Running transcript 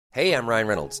Hey, I'm Ryan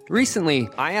Reynolds. Recently,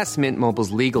 I asked Mint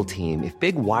Mobile's legal team if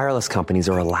big wireless companies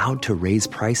are allowed to raise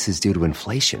prices due to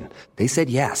inflation. They said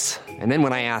yes. And then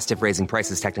when I asked if raising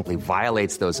prices technically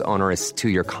violates those onerous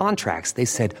two-year contracts, they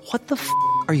said, "What the f***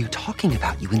 are you talking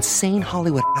about, you insane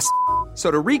Hollywood ass?" So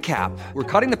to recap, we're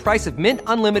cutting the price of Mint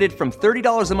Unlimited from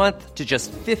 $30 a month to just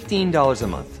 $15 a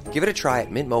month. Give it a try at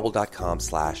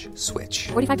mintmobile.com/switch.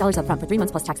 $45 up front for 3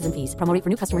 months plus taxes and fees. Promo rate for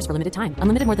new customers for limited time.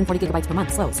 Unlimited more than 40 gigabytes per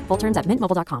month. Slows full terms at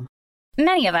mintmobile.com.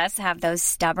 Many of us have those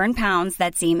stubborn pounds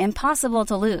that seem impossible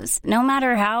to lose, no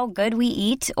matter how good we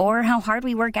eat or how hard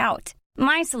we work out.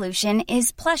 My solution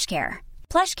is PlushCare.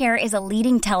 PlushCare is a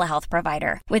leading telehealth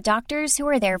provider with doctors who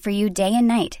are there for you day and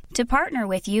night to partner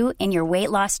with you in your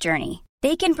weight loss journey.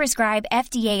 They can prescribe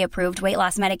FDA-approved weight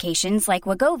loss medications like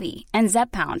Wegovy and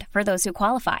Zepbound for those who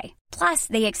qualify. Plus,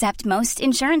 they accept most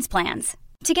insurance plans.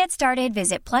 To get started,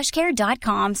 visit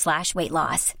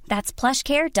plushcare.com/weightloss. That's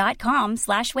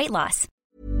plushcare.com/weightloss.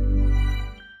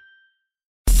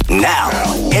 Now,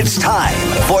 it's time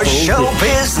for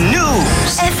Showbiz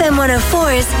News. FM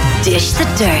 104's Dish the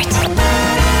Dirt.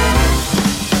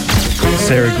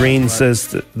 Sarah Greene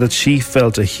says that she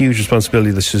felt a huge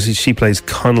responsibility that she plays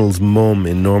Connell's mum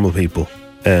in Normal People.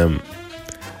 And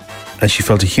she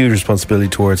felt a huge responsibility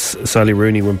towards Sally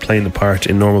Rooney when playing the part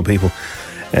in Normal People.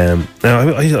 Now,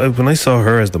 when I saw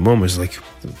her as the mum, I was like,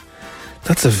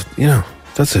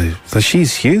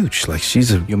 she's huge. Like,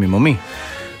 she's a yummy mummy.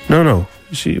 No,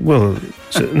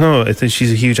 I think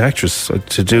she's a huge actress.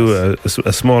 To do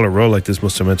a smaller role like this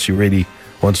must have meant she really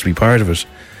wants to be part of it.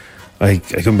 I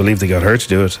couldn't believe they got her to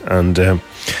do it, and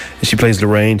she plays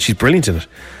Lorraine. She's brilliant in it.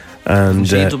 And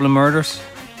she Dublin Murders.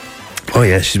 Oh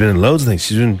yeah, she's been in loads of things.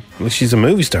 She's a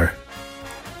movie star,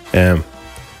 and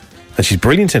she's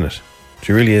brilliant in it.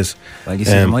 She really is. Well, you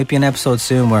see, there might be an episode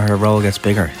soon where her role gets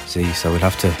bigger. See, so we'll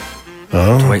have to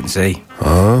wait and see.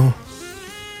 Oh,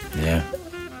 yeah.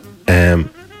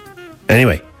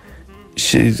 Anyway,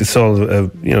 it's all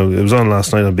it was on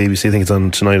last night on BBC. I think it's on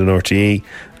tonight on RTE.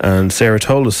 And Sarah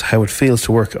told us how it feels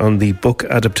to work on the book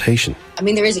adaptation. I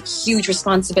mean, there is a huge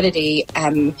responsibility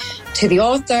to the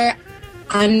author,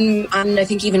 and I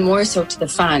think even more so to the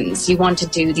fans. You want to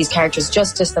do these characters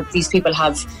justice that these people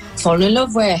have fallen in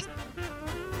love with.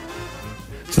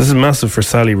 So this is massive for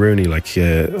Sally Rooney. Like,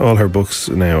 all her books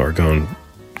now are going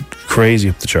crazy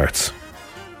up the charts.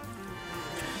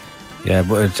 Yeah,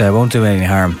 but it won't do any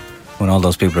harm when all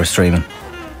those people are streaming.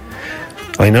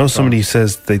 I know somebody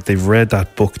says they've read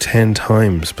that book 10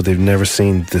 times, but they've never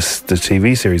seen the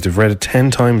TV series. They've read it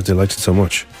 10 times. They liked it so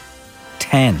much.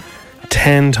 10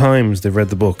 times they've read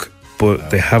the book, but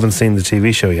they haven't seen the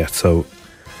TV show yet. So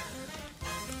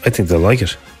I think they'll like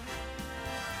it.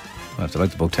 I have to like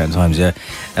the book 10 times, yeah.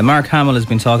 And Mark Hamill has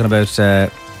been talking about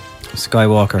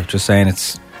Skywalker, just saying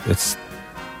it's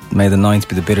May the 9th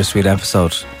be the bittersweet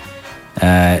episode.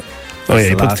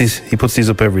 He puts these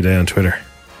up every day on Twitter.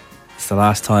 It's the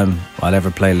last time I'll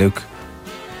ever play Luke.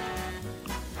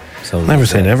 So never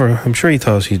say never. I'm sure he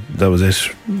thought that was it,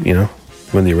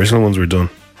 when the original ones were done.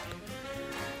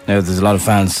 Now, there's a lot of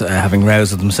fans having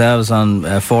rows of themselves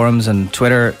on forums and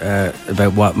Twitter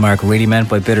about what Mark really meant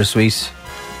by bittersweet.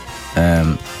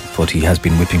 But he has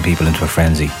been whipping people into a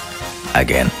frenzy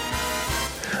again.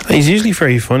 He's usually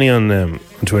very funny on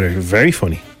Twitter. Very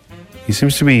funny. He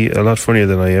seems to be a lot funnier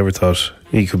than I ever thought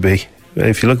he could be.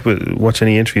 If you watch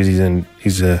any interviews he's in,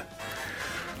 he's a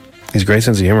great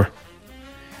sense of humour.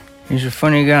 He's a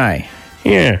funny guy.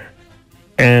 Yeah.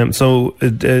 So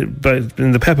but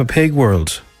in the Peppa Pig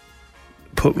world,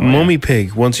 Mummy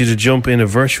Pig wants you to jump in a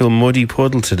virtual muddy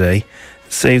puddle today.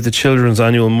 Save the Children's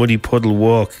annual Muddy Puddle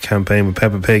Walk campaign with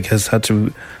Peppa Pig has had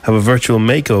to have a virtual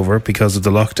makeover because of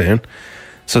the lockdown.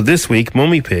 So this week,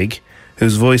 Mummy Pig,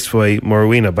 who's voiced by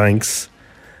Morwenna Banks,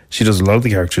 she does a lot of the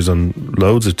characters on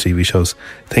loads of TV shows,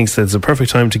 thinks that it's a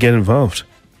perfect time to get involved.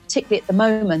 Particularly at the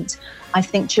moment, I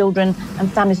think children and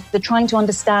families, they're trying to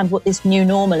understand what this new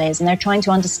normal is, and they're trying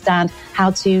to understand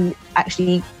how to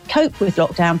actually cope with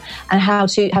lockdown and how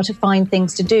to find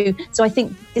things to do. So I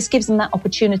think this gives them that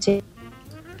opportunity.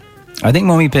 I think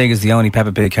Mummy Pig is the only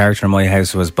Peppa Pig character in my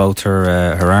house who has both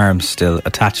her arms still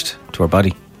attached to her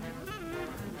body.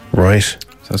 Right.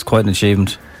 So it's quite an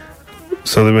achievement.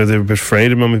 So they're a bit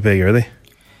afraid of Mummy Pig, are they?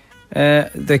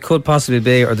 They could possibly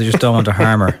be, or they just don't want to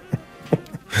harm her.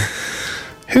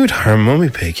 Who'd harm Mummy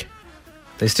Pig?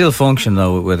 They still function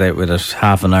though with a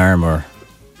half an arm or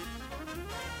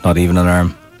not even an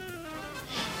arm.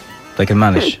 They can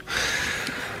manage.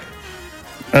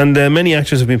 And many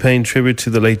actors have been paying tribute to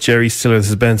the late Jerry Stiller. This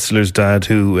is Ben Stiller's dad,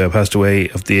 who passed away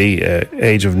at the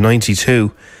age of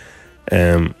 92.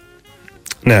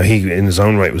 Now, he, in his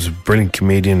own right, was a brilliant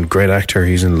comedian, great actor.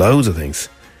 He's in loads of things.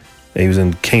 He was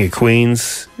in King of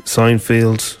Queens,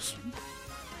 Seinfeld,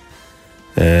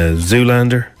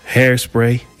 Zoolander,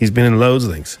 Hairspray. He's been in loads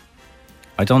of things.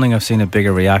 I don't think I've seen a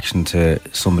bigger reaction to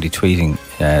somebody tweeting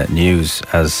news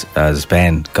as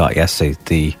Ben got yesterday.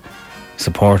 The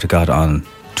support it got on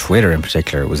Twitter in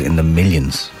particular was in the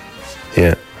millions.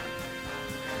 Yeah.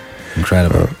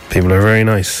 Incredible. People are very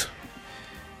nice.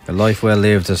 A life well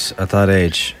lived at that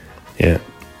age. Yeah.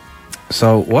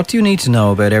 So what do you need to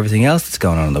know about everything else that's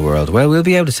going on in the world? Well, we'll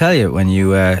be able to tell you when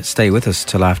you stay with us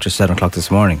till after 7 o'clock this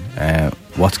morning.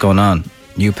 What's going on?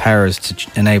 New powers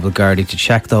to enable Gardaí to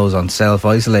check those on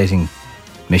self-isolating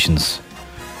missions.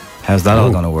 How's that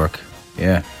all going to work?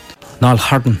 Yeah. Niall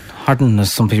Horton,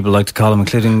 as some people like to call him,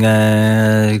 including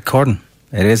Corden.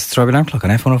 It is Strawberry Alarm Clock on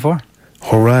F104.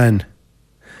 Horan.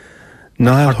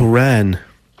 Niall Horan.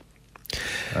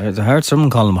 I heard someone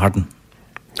call him Horton.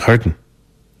 Horton.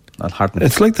 Not Horton.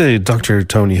 It's like the Dr.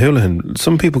 Tony Holohan.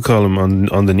 Some people call him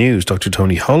on the news Dr.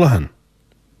 Tony Holohan.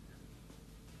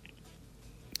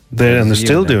 And they're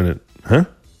still doing it. Huh?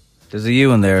 There's a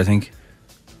U in there, I think.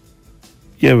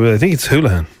 Yeah, but I think it's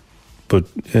Houlihan. But,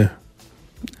 yeah.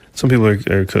 Some people are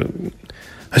I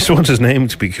just want his name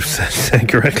to be said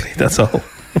correctly, that's all.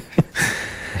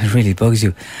 It really bugs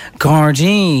you.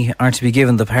 Gardaí are to be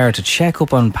given the power to check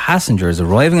up on passengers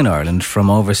arriving in Ireland from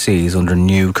overseas under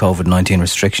new COVID-19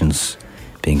 restrictions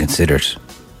being considered.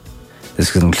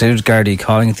 This could include Gardaí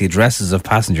calling at the addresses of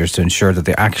passengers to ensure that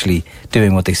they're actually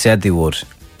doing what they said they would.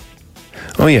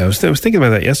 Oh yeah, I was thinking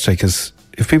about that yesterday, because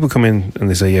if people come in and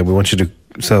they say, yeah, we want you to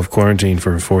self-quarantine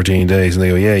for 14 days, and they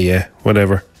go, yeah,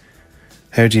 whatever.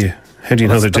 How do you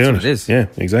know they're doing it? It is. Yeah,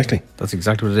 exactly. That's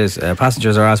exactly what it is.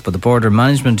 Passengers are asked by the Border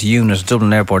Management Unit at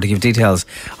Dublin Airport to give details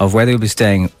of where they will be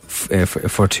staying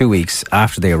for 2 weeks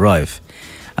after they arrive.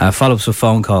 Follow-ups with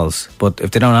phone calls, but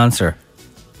if they don't answer,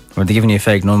 or they're giving you a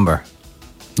fake number,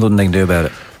 nothing they can do about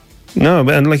it. No,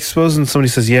 and like supposing somebody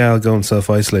says, yeah, I'll go and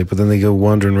self-isolate, but then they go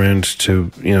wandering around to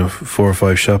 4 or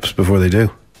 5 shops before they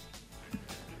do.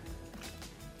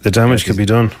 The damage could be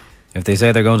done. If they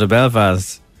say they're going to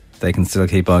Belfast, they can still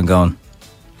keep on going.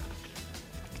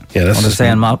 Yeah, that's want to stay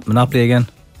on Monopoly again?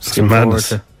 It's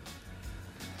madness. It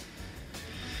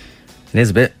is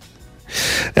a bit.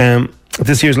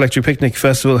 This year's Electric Picnic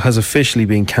Festival has officially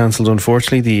been cancelled,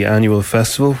 unfortunately. The annual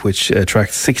festival, which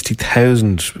attracts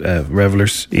 60,000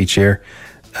 revellers each year,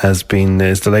 is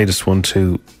the latest one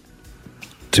to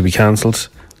be cancelled.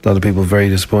 A lot of people very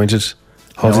disappointed.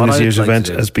 Halting this year's event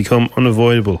has become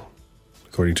unavoidable,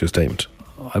 according to a statement.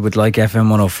 I would like FM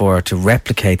 104 to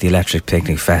replicate the Electric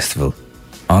Picnic Festival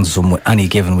on any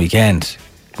given weekend.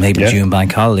 Maybe June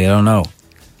Bank Holiday, I don't know.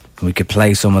 We could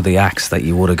play some of the acts that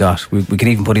you would have got. We could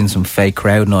even put in some fake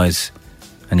crowd noise,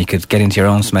 and you could get into your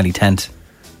own smelly tent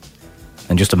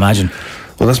and just imagine.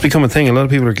 Well, that's become a thing. A lot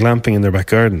of people are glamping in their back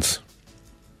gardens.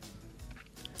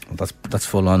 Well, that's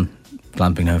full on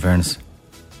glamping now, in fairness.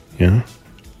 Yeah,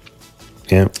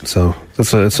 so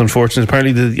it's unfortunate.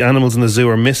 Apparently the animals in the zoo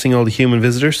are missing all the human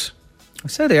visitors. I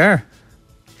said they are.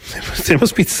 They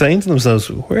must be saying to themselves,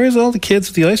 where's all the kids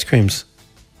with the ice creams?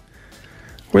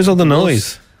 Where's all the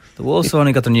noise? The wolves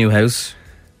only got their new house,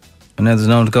 and now there's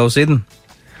no one to go see them.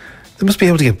 They must be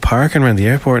able to get parking around the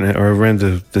airport now, or around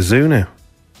the zoo now.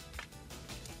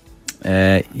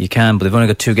 You can, but they've only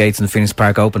got 2 gates in the Phoenix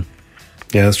Park open.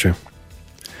 Yeah, that's true.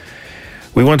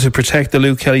 We want to protect the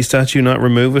Luke Kelly statue, not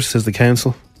remove it, says the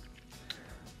council.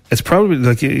 It's probably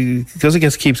because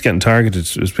it keeps getting targeted.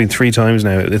 It's been 3 times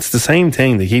now. It's the same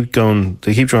thing. They keep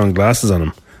drawing glasses on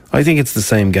him. I think it's the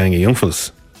same gang of young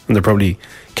fellas, and they're probably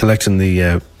collecting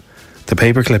the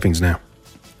paper clippings now.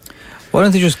 Why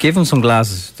don't they just give him some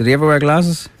glasses? Did he ever wear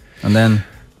glasses? And then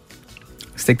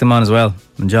stick them on as well.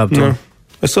 And job done. No.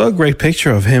 I saw a great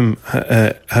picture of him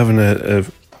having a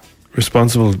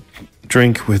responsible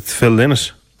drink with Phil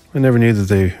Lynott. I never knew that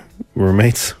they were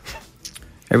mates.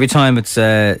 Every time it's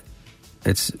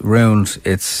ruined,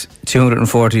 it's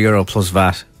 €240 plus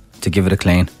VAT to give it a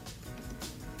clean.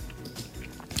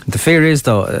 The fear is,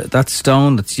 though, that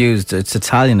stone that's used, it's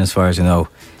Italian as far as you know.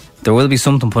 There will be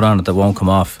something put on it that won't come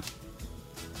off.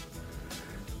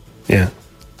 Yeah.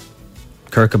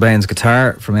 Kurt Cobain's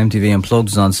guitar from MTV Unplugged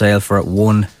is on sale for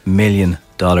 $1 million.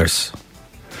 That's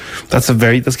got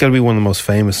to be one of the most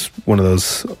famous, one of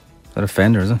those. Is that a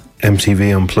Fender, is it?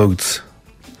 MTV Unplugged.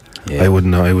 Yeah. I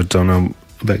wouldn't know. I don't know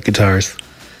about guitars.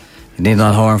 You need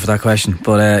not horn for that question.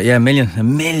 But yeah, $1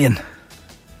 million.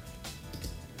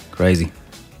 Crazy.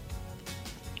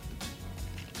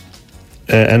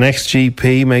 An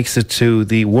ex-GP makes it to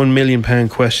the £1 million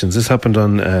questions. This happened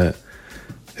on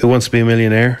Who Wants to Be a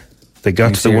Millionaire? They got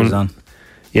New to the series one. on.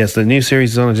 Yes, the new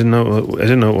series is on. I didn't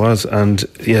know it was. And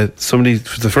yeah, somebody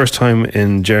for the first time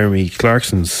in Jeremy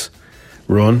Clarkson's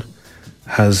run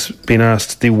has been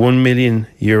asked the €1 million,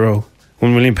 £1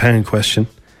 million question.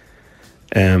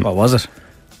 What was it?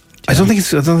 I don't think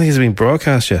it's been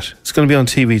broadcast yet. It's going to be on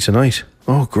TV tonight.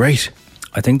 Oh, great!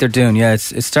 I think they're doing. Yeah, it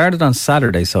started on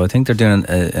Saturday, so I think they're doing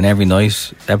an every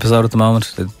night episode at the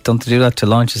moment. Don't they do that to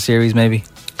launch a series? Maybe.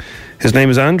 His name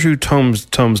is Andrew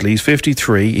Tumsley. He's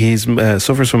 53. He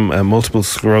suffers from multiple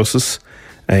sclerosis.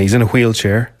 He's in a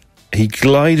wheelchair. He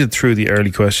glided through the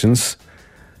early questions,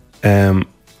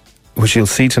 which you'll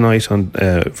see tonight on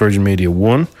Virgin Media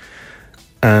 1.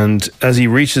 And as he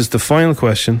reaches the final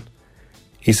question,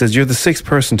 he says, "You're the sixth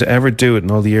person to ever do it in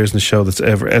all the years in the show that's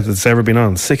ever been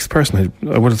on." Sixth person.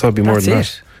 I would have thought it'd be more than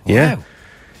that. Wow. Yeah.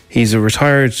 He's a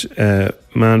retired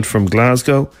man from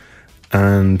Glasgow.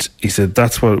 And he said,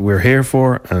 "That's what we're here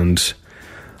for." And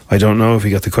I don't know if he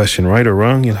got the question right or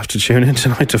wrong. You'll have to tune in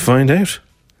tonight to find out.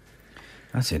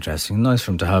 That's interesting. Nice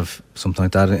for him to have something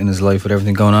like that in his life with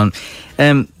everything going on.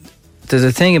 There's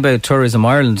a thing about Tourism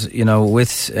Ireland,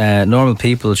 with normal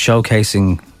people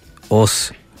showcasing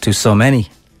us to so many.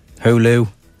 Hulu,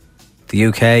 the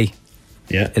UK.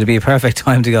 Yeah. It'd be a perfect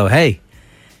time to go, hey,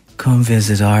 come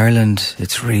visit Ireland.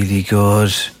 It's really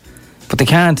good. But they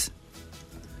can't.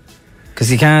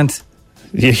 Because you can't.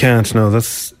 You can't, no.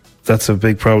 That's a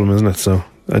big problem, isn't it? So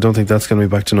I don't think that's going to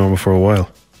be back to normal for a while.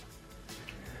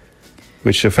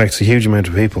 Which affects a huge amount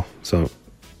of people. So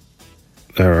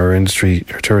our industry,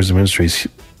 our tourism industry is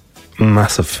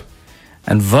massive.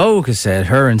 And Vogue has said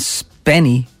her and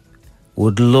Spenny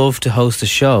would love to host a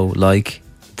show like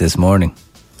This Morning.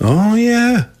 Oh,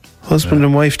 yeah. Husband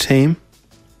and wife team.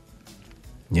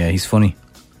 Yeah, he's funny.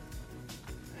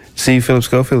 See, Philip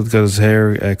Schofield got his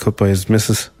hair cut by his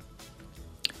missus.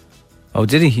 Oh,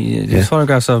 did he? There's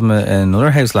photographs of him in another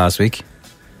house last week.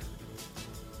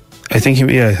 I think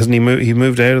hasn't he moved? He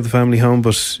moved out of the family home,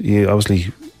 but he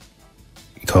obviously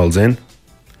calls in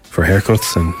for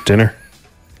haircuts and dinner.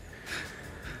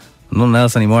 Nothing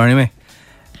else anymore, anyway.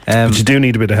 But you do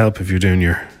need a bit of help if you're doing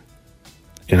your,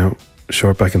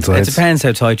 short back and sides. It depends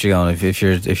how tight you're going. If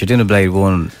you're doing a blade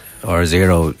 1 or a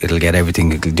 0, it'll get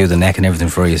everything. It'll do the neck and everything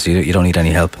for you, so you don't need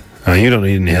any help. Oh, you don't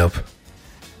need any help.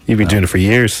 You've been doing it for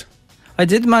years. I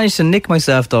did manage to nick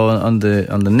myself though on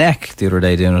the neck the other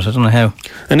day doing it. I don't know how.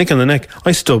 A nick on the neck.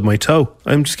 I stubbed my toe.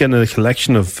 I'm just getting a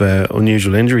collection of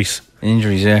unusual injuries.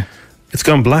 Injuries, yeah. It's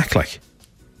gone black, like.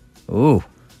 Oh.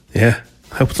 Yeah.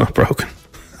 I hope it's not broken.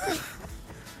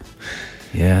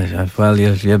 Yeah, well,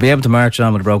 you'll be able to march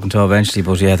on with a broken toe eventually,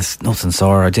 but yeah, there's nothing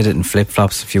sore. I did it in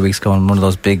flip-flops a few weeks ago on one of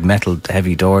those big metal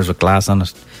heavy doors with glass on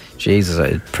it. Jesus,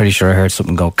 I'm pretty sure I heard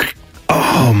something go...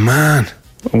 Oh, man.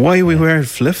 Why are we wearing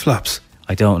flip-flops?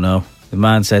 I don't know. The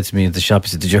man said to me at the shop, he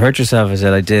said, "Did you hurt yourself?" I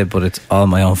said, "I did, but it's all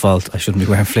my own fault. I shouldn't be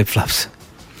wearing flip-flops."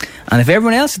 And if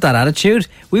everyone else had that attitude,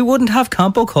 we wouldn't have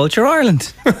Compo Culture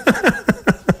Ireland.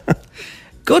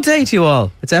 Good day to you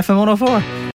all. It's FM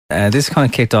 104. This kind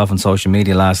of kicked off on social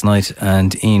media last night,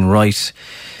 and Ian Wright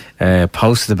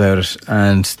posted about it,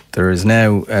 and there is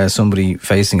now somebody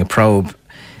facing a probe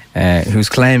who's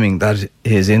claiming that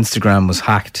his Instagram was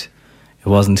hacked. It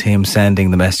wasn't him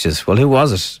sending the messages. Well, who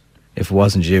was it? If it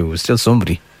wasn't you, it was still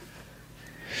somebody.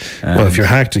 Well, if you're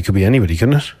hacked, it could be anybody,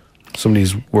 couldn't it?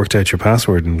 Somebody's worked out your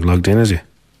password and logged in as you.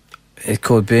 It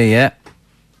could be, yeah.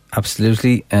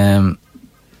 Absolutely.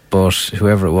 But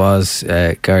whoever it was,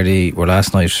 Gardaí were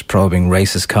last night probing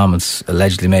racist comments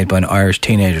allegedly made by an Irish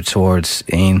teenager towards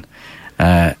Ian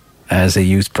as a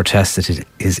youth protested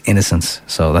his innocence.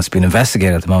 So that's been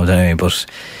investigated at the moment anyway. But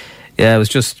yeah, it was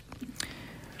just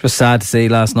sad to see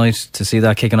last night, to see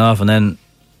that kicking off. And then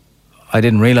I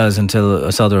didn't realise until I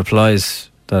saw the replies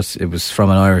that it was from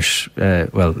an Irish,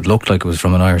 it looked like it was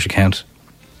from an Irish account.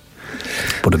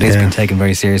 But it is being taken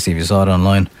very seriously if you saw it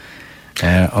online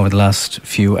over the last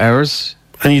few hours.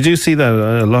 And you do see that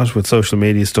a lot with social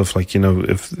media stuff, like,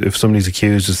 if somebody's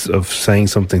accused of saying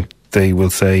something, they will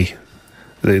say,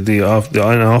 the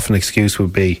often excuse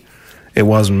would be, "It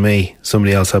wasn't me,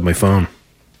 somebody else had my phone."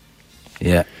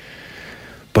 Yeah.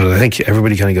 But I think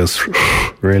everybody kind of goes,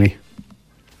 really?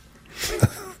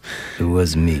 It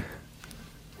was me.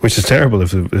 Which is terrible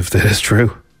if that is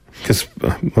true, because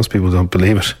most people don't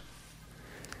believe it.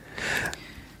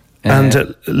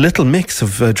 And Little Mix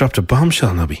have dropped a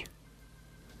bombshell, Nobby.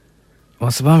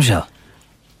 What's the bombshell?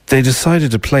 They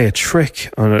decided to play a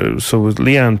trick on it. So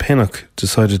Leanne Pinnock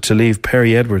decided to leave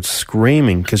Perry Edwards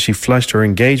screaming because she flashed her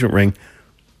engagement ring,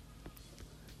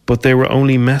 but they were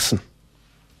only messing.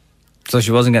 So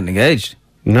she wasn't getting engaged?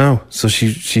 No. So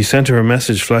she sent her a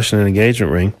message flashing an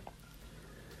engagement ring,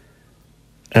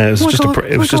 It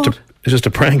was just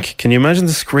a prank. Can you imagine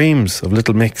the screams of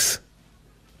little Mix?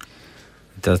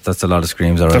 That's a lot of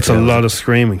screams. All right, that's a lot of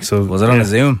screaming. So was it on a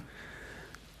Zoom?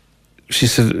 She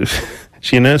said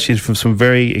she announced she'd from some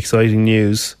very exciting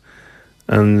news,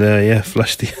 and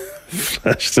flashed it.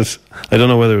 I don't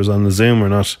know whether it was on the Zoom or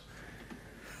not.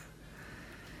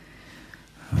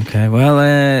 Okay,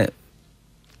 well,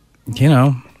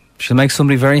 she'll make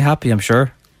somebody very happy, I'm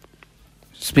sure.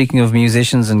 Speaking of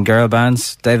musicians and girl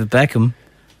bands, David Beckham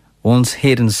once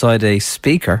hid inside a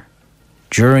speaker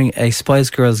during a Spice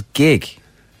Girls gig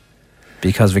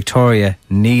because Victoria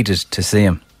needed to see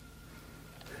him.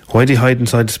 Why did he hide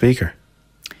inside the speaker?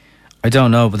 I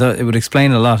don't know, but it would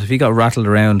explain a lot. If he got rattled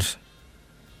around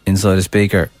inside a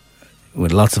speaker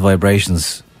with lots of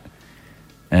vibrations,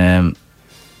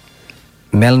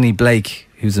 Melanie Blake,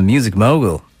 who's a music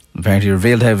mogul, apparently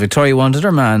revealed how Victoria wanted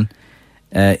her man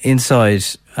inside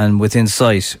and within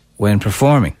sight when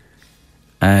performing.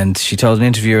 And she told an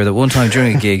interviewer that one time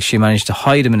during a gig she managed to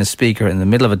hide him in a speaker in the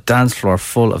middle of a dance floor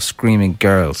full of screaming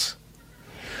girls.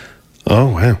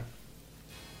 Oh, wow.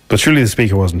 But surely the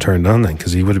speaker wasn't turned on then,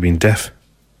 because he would have been deaf.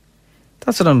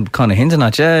 That's what I'm kind of hinting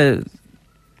at, yeah.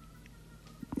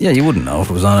 Yeah, you wouldn't know if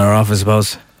it was on or off, I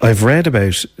suppose. I've read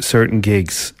about certain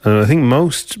gigs, and I think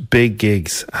most big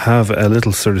gigs have a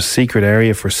little sort of secret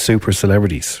area for super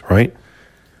celebrities, right?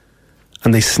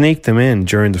 And they sneak them in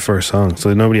during the first song so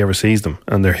that nobody ever sees them,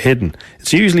 and they're hidden.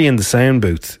 It's usually in the sound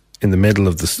booth in the middle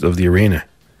of the arena.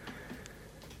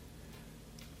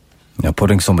 Now,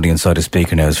 putting somebody inside a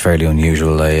speaker now is fairly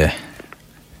unusual. I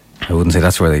wouldn't say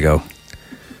that's where they go.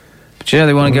 But yeah,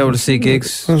 they want to go to see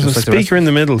gigs. A speaker in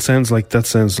the middle sounds like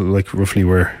roughly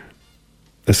where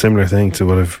a similar thing to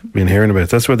what I've been hearing about.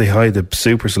 That's where they hide the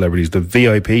super celebrities, the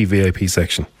VIP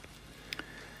section.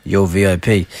 Yo, VIP.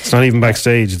 It's not even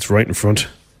backstage, it's right in front.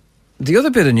 The other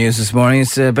bit of news this morning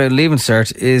is about Leaving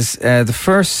Cert is the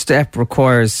first step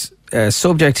requires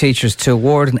subject teachers to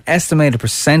award an estimated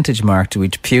percentage mark to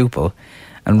each pupil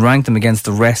and rank them against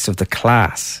the rest of the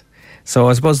class. So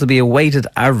I suppose there'll be a weighted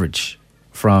average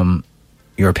from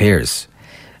your peers.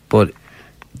 But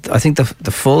I think the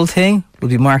full thing will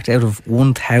be marked out of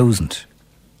 1,000.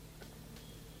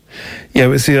 Yeah,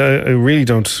 but see, I really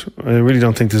don't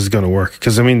think this is going to work,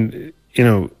 because I mean,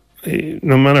 no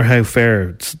matter how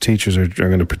fair teachers are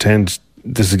going to pretend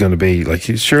this is going to be, like,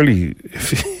 surely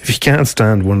if you can't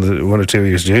stand one or two of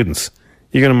your students,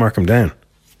 you're going to mark them down.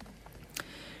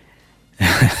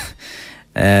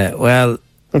 Well,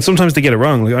 and sometimes they get it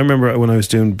wrong. Like, I remember when I was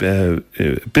doing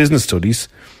business studies,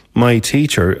 my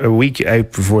teacher, a week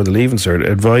out before the Leaving Cert,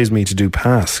 advised me to do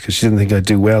pass because she didn't think I'd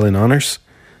do well in honours.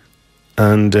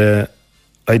 And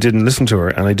I didn't listen to her,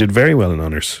 and I did very well in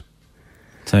honours.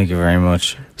 Thank you very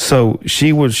much. So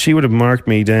she would have marked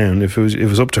me down if it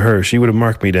was up to her. She would have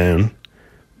marked me down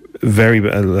very,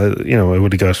 I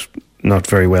would have got not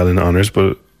very well in honours,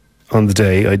 but on the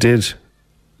day I did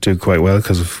do quite well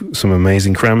because of some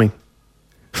amazing cramming.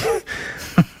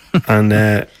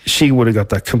 And she would have got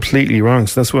that completely wrong.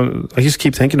 So that's what I just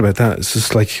keep thinking about. That it's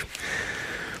just like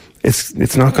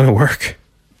it's not going to work.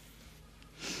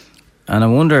 And I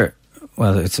wonder,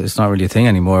 well, it's not really a thing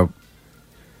anymore.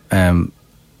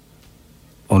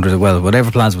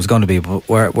 Whatever plans was going to be, but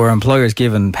were employers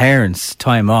giving parents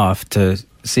time off to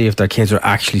see if their kids are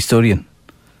actually studying?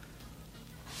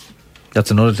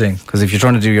 That's another thing, because if you're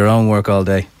trying to do your own work all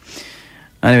day.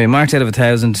 Anyway, marked out of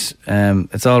 1,000,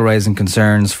 it's all raising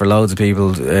concerns for loads of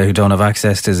people who don't have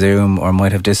access to Zoom or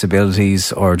might have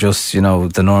disabilities, or just,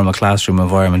 the normal classroom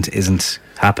environment isn't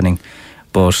happening.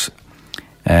 But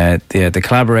the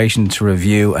collaboration to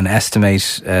review and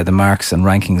estimate the marks and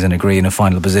rankings and agree on a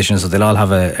final position, so they'll all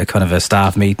have a kind of a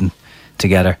staff meeting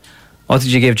together. What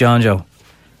did you give John Joe?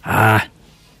 But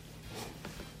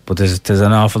there's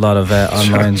an awful lot of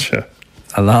online,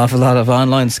 an awful lot of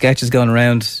online sketches going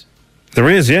around. There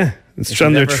is, yeah.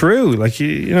 And they're true. Like,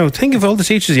 think of all the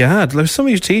teachers you had. Like, some of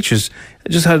your teachers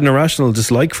just had an irrational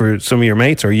dislike for some of your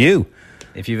mates or you.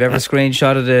 If you've ever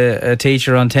screenshotted a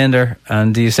teacher on Tinder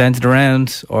and you sent it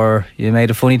around, or you made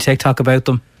a funny TikTok about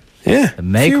them, yeah, it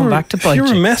may come back to bite you.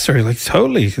 You're a messer, like,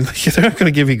 totally. Like, they're not going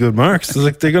to give you good marks.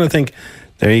 Like, they're going to think,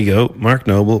 there you go, Mark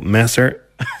Noble, messer.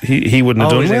 He wouldn't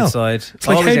have done well. Outside. It's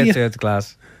like, always outside the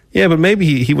class. Yeah, but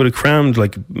maybe he would have crammed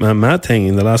like a mad thing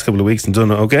in the last couple of weeks and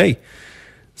done okay.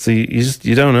 So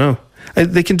you don't know.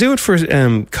 They can do it for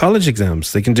college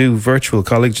exams. They can do virtual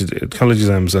college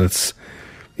exams, and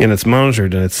it's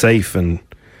monitored and it's safe. And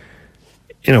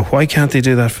why can't they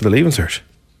do that for the Leaving Cert?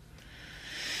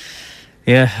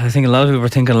 Yeah, I think a lot of people are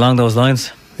thinking along those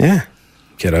lines. Yeah,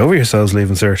 get over yourselves,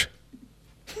 Leaving Cert.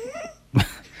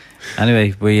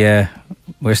 Anyway,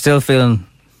 we're still feeling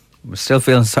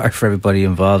sorry for everybody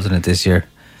involved in it this year.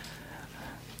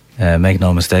 Make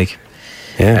no mistake.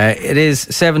 Yeah. It is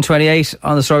 7:28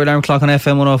 on the Strawberry Alarm Clock on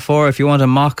FM 104. If you want a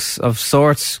mocks of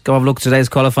sorts, go have a look at today's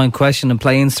qualifying question and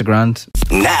play Instagram.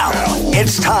 Now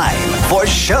it's time for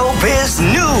Showbiz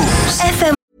News.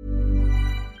 FM.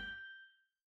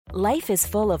 Life is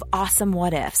full of awesome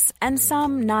what-ifs, and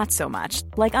some not so much,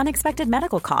 like unexpected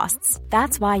medical costs.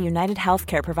 That's why United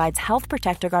Healthcare provides Health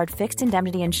Protector Guard fixed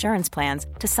indemnity insurance plans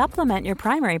to supplement your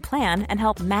primary plan and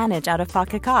help manage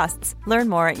out-of-pocket costs. Learn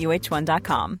more at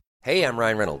uh1.com. Hey, I'm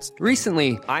Ryan Reynolds.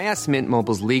 Recently, I asked Mint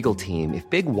Mobile's legal team if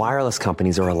big wireless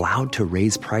companies are allowed to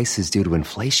raise prices due to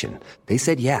inflation. They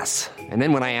said yes. And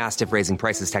then when I asked if raising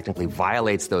prices technically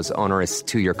violates those onerous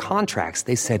two-year contracts,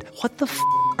 they said, "What the f***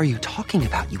 are you talking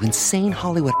about, you insane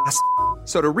Hollywood ass?"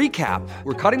 So to recap,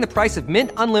 we're cutting the price of Mint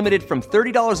Unlimited from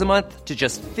 $30 a month to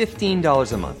just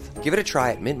 $15 a month. Give it a try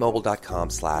at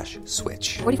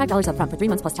mintmobile.com/switch. $45 up front for 3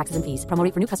 months plus taxes and fees. Promo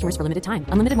rate for new customers for limited time.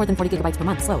 Unlimited more than 40 gigabytes per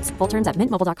month. Slows full terms at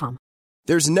mintmobile.com.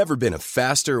 There's never been a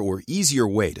faster or easier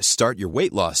way to start your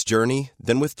weight loss journey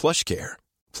than with PlushCare.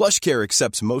 PlushCare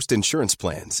accepts most insurance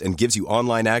plans and gives you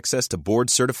online access to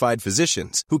board-certified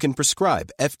physicians who can prescribe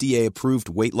FDA-approved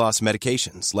weight loss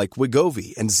medications like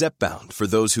Wegovy and Zepbound for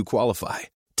those who qualify.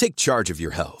 Take charge of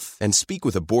your health and speak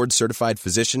with a board-certified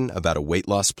physician about a weight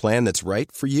loss plan that's right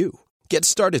for you. Get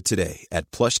started today at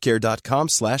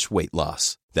plushcare.com/weight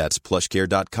loss. That's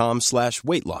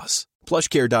plushcare.com/weight loss.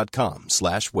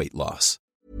 plushcare.com/weight loss.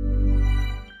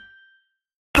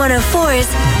 104's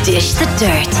Dish the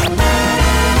Dirt.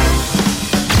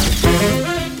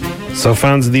 So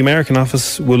fans of The American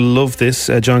Office will love this.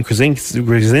 John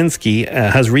Krasinski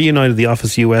has reunited the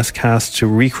Office US cast to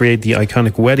recreate the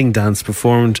iconic wedding dance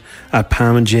performed at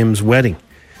Pam and Jim's wedding.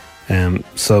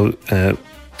 The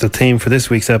theme for this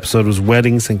week's episode was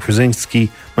weddings, and Krasinski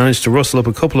managed to rustle up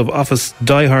a couple of Office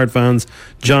diehard fans,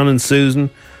 John and Susan,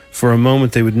 for a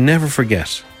moment they would never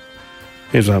forget.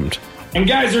 Here's what happened. And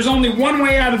guys, there's only one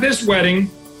way out of this wedding.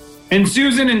 And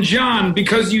Susan and John,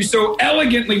 because you so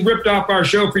elegantly ripped off our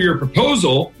show for your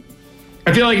proposal,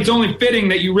 I feel like it's only fitting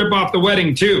that you rip off the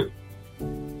wedding too.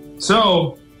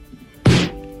 So,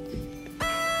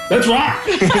 let's rock.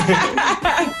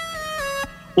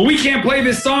 Well, we can't play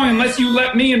this song unless you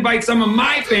let me invite some of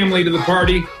my family to the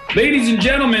party. Ladies and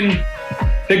gentlemen,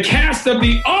 the cast of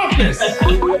The Office.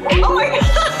 Oh my God.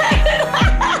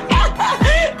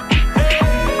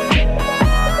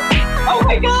 Oh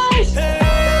my gosh.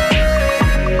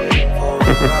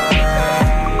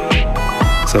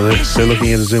 So they're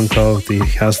looking at a Zoom call, the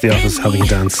cast of The Office having a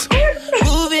dance.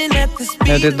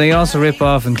 Now, did they also rip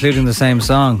off including the same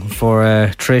song for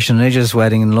Trish and Nidja's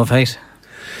wedding in Love Hate?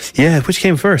 Yeah, which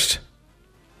came first?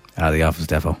 The Office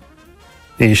Defo.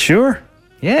 Are you sure?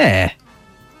 Yeah.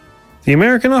 The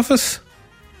American Office?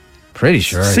 Pretty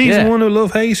sure. Season 1 of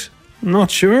Love Hate?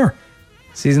 Not sure.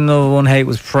 Season 1 Hate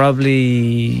was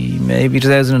probably maybe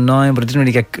 2009, but it didn't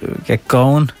really get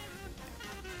going.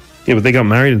 Yeah, but they got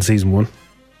married in season 1.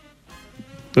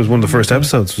 It was one of the first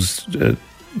episodes, was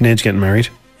Nidge getting married.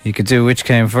 You could do which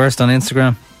came first on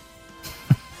Instagram.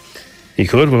 You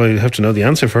could, well, I'd have to know the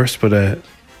answer first. But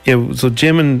yeah, so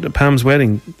Jim and Pam's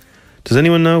wedding, does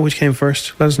anyone know which came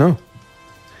first? Let us know.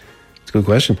 It's a good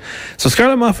question. So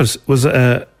Scarlett Moffat was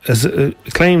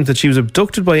claimed that she was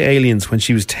abducted by aliens when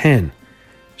she was 10.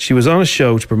 She was on a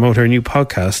show to promote her new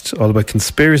podcast all about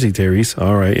conspiracy theories.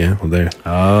 All right, yeah, well there.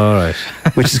 All right.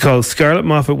 Which is called Scarlett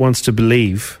Moffat Wants to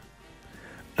Believe.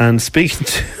 And speaking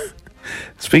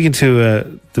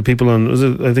to the people on, was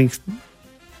it, I think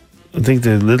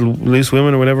the Little Loose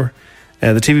Women or whatever,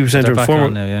 the TV presenter and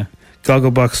former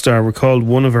Gogglebox star recalled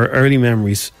one of her early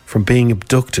memories from being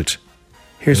abducted.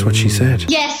 Here's what she said.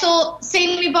 Yeah, so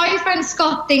see, my boyfriend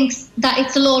Scott thinks that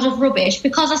it's a load of rubbish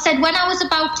because I said when I was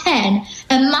about 10,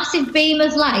 a massive beam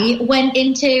of light went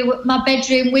into my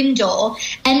bedroom window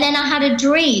and then I had a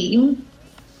dream,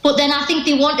 but then I think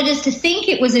they wanted us to think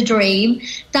it was a dream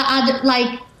that I'd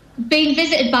been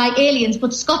visited by aliens,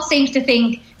 but Scott seems to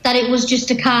think that it was just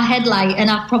a car headlight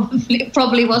and I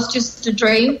probably was just a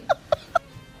dream.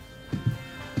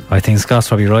 I think Scott's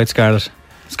probably right, Scarlett.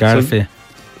 Scarlett for you.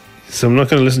 So I'm not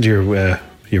going to listen to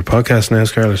your podcast now,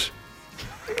 Scarlett.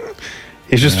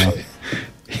 He's just...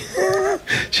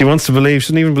 She wants to believe. She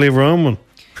doesn't even believe her own one.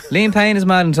 Liam Payne is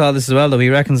mad into all this as well, though. He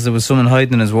reckons there was someone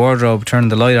hiding in his wardrobe, turning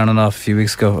the light on and off a few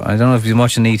weeks ago. I don't know if he's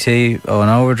watching E.T. or an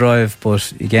Overdrive,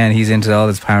 but again, he's into all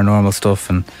this paranormal stuff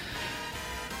and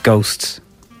ghosts.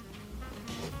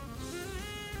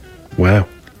 Wow.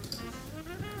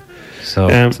 So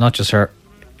it's not just her.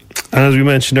 And as we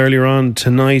mentioned earlier on,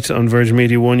 tonight on Virgin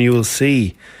Media 1, you will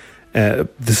see The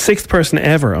 6th person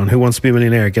ever on Who Wants to Be a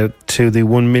Millionaire get to the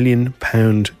 £1 million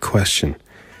question.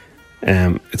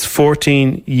 It's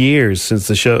 14 years since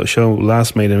the show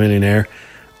last made a millionaire,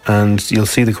 and you'll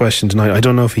see the question tonight. I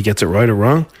don't know if he gets it right or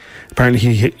wrong. Apparently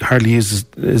he hardly uses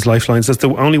his lifelines. That's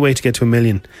the only way to get to $1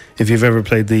 million if you've ever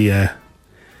played the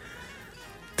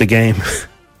game.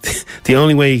 The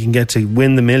only way you can get to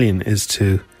win the $1 million is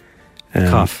to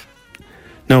cough.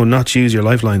 No, not use your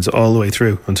lifelines all the way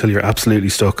through until you're absolutely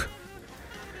stuck.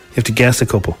 You have to guess a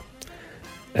couple.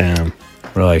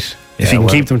 Right. If you can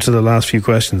keep them to the last few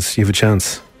questions, you have a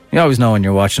chance. You always know when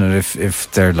you're watching it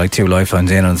if they're like 2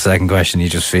 lifelines in on the second question, you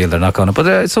just feel they're not going to.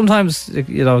 But sometimes, it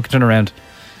can turn around,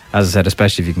 as I said,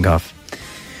 especially if you can cough.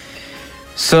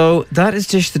 So that is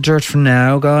Dish the Dirt for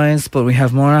now, guys. But we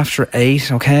have more after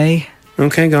 8, okay?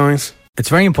 Okay, guys. It's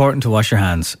very important to wash your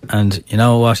hands. And you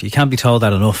know what? You can't be told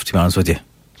that enough, to be honest with you.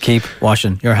 Keep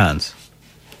washing your hands.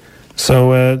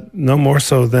 So, no more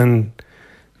so than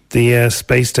the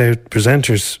spaced out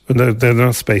presenters. No, they're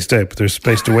not spaced out, but they're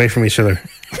spaced away from each other.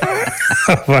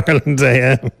 Of Ireland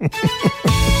AM.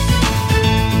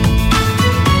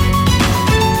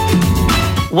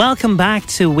 Welcome back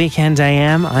to Weekend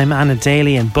AM. I'm Anna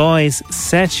Daly, and boys,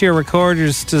 set your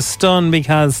recorders to stun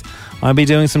because I'll be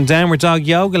doing some downward dog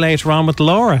yoga later on with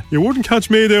Laura. You wouldn't catch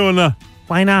me doing that.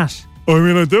 Why not? I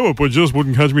mean, I do it, but just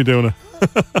wouldn't catch me doing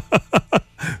it.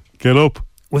 Get up.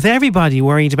 With everybody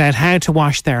worried about how to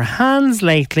wash their hands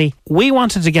lately, we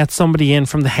wanted to get somebody in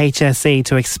from the HSE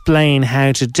to explain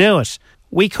how to do it.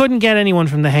 We couldn't get anyone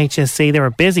from the HSE, they were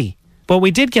busy. But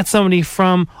we did get somebody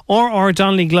from R.R.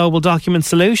 Donnelly Global Document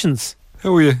Solutions.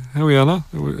 How are you? How are you, Anna?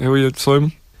 How are you,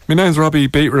 Simon? My name's Robbie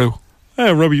Beetrow.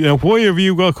 Hey, Robbie, why have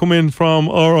you got come in from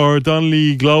R.R.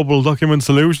 Donnelly Global Document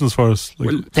Solutions for us?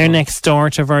 They're next door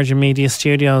to Virgin Media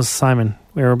Studios, Simon.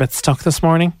 We were a bit stuck this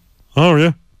morning. Oh,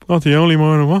 yeah? Not the only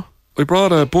morning, what? I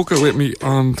brought a bucket with me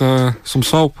and some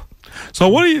soap. So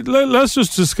what do you? Let's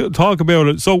just talk about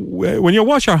it. So when you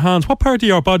wash your hands, what part of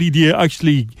your body do you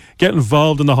actually get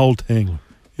involved in the whole thing?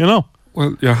 You know?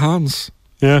 Well, your hands.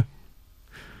 Yeah.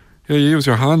 Yeah, you use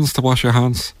your hands to wash your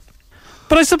hands.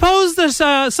 But I suppose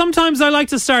that sometimes I like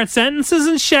to start sentences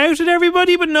and shout at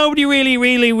everybody, but nobody really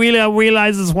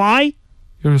realises why.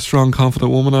 You're a strong,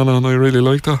 confident woman, Anna, and I really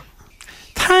like that.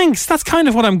 Thanks. That's kind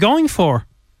of what I'm going for.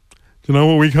 Do you know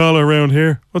what we call her around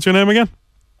here? What's your name again?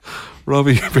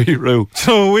 Robbie Beetrow.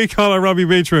 So we call her Robbie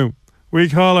Beetrow. We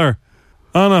call her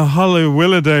Anna Holly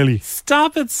Willadaly.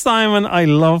 Stop it, Simon. I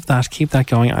love that. Keep that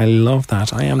going. I love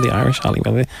that. I am the Irish Holly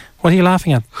Willadaly. What are you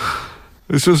laughing at?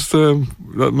 It's just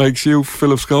that makes you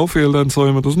Philip Schofield then,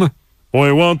 Simon, doesn't it?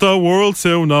 I want the world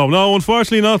to. No,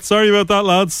 unfortunately not. Sorry about that,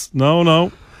 lads.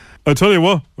 No. I tell you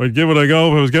what, I'd give it a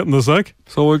go if I was getting the sack.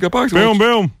 So we'll get back to it.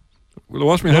 Boom. Will I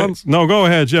wash my hands? No, go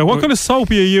ahead, yeah. What kind of soap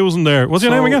are you using there? What's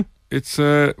your name again? It's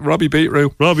Robbie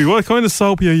Beetrow. Robbie, what kind of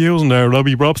soap are you using there,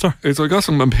 Robbie Brobster? I got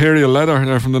some Imperial Leather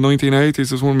there from the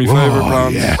 1980s. It's one of my favourite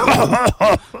brands. Yeah.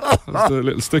 That's the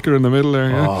little sticker in the middle there,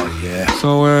 yeah. Oh, yeah.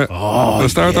 So I'll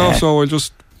start off, so I'll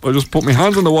just put my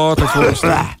hands in the water first.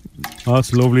 Oh,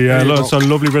 that's lovely, yeah. Look, it's a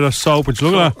lovely bit of soap. Look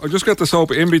at that. I'll just get the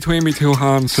soap in between my two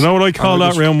hands. You know what I call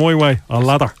that round my way? A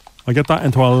lather. I get that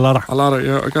into a ladder. A ladder,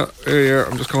 yeah. I got here.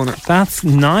 I'm just calling it. That's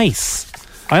nice.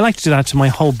 I like to do that to my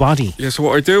whole body. Yeah, so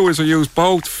what I do is I use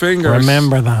both fingers.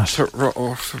 Remember that.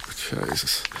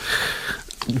 Jesus.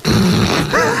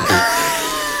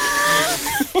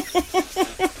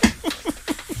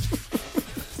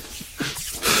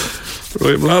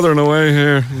 Right, I'm lathering away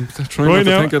here. I'm trying not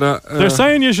to think of that. They're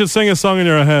saying you should sing a song in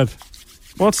your head.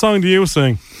 What song do you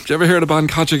sing? Did you ever hear the band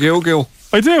Catch a Gill Gill?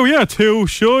 I do, yeah. Too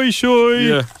shy.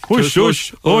 Yeah. Hush,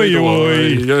 hush, oi, oi.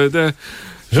 Yeah,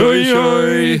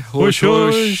 shy, hush,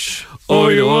 hush,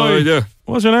 oi, oi. Yeah.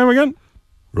 What's your name again?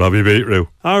 Robbie Beetrow.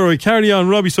 Alright, carry on,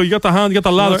 Robbie. So you got the hand, you got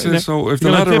the ladder. So if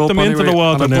the ladder dip them into the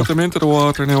water now. Put them into the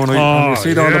water now, and you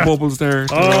see all the bubbles there.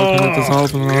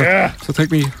 Yeah. So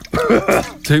take me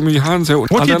hands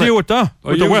out. What do you do with that?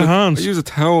 With the wet hands? I use a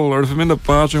towel, or if I'm in the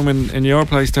bathroom in your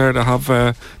place there, to have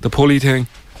the pulley thing.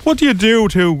 What do you do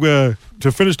to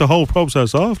finish the whole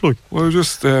process off, like? Well, I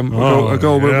just I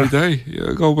go about my day. Yeah,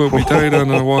 I go about my day,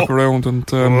 then I walk around and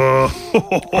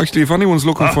actually, if anyone's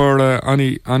looking for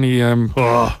any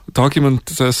document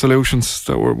solutions,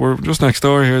 that we're just next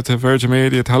door here to Virgin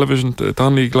Media Television,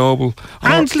 Donnelly Global.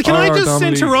 And can I just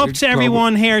interrupt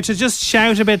everyone here to just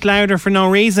shout a bit louder for no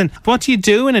reason? What do you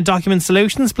do in a document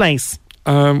solutions place?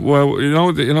 Well, you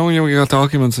know when you got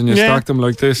documents and you stack them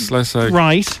like this, let's say.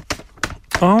 Right.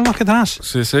 Oh, look at that.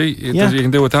 So you see, you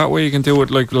can do it that way. You can do it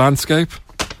like landscape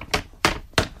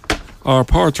or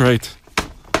portrait.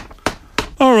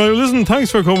 All right, listen, thanks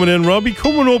for coming in, Robbie.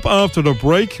 Coming up after the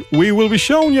break, we will be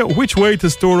showing you which way to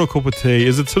store a cup of tea.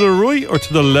 Is it to the right or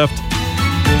to the left?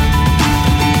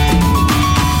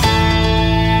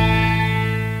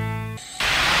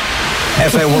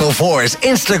 FM 104's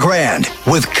Instagram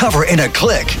with Cover in a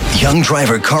Click. Young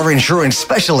driver car insurance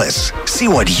specialists. See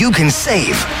what you can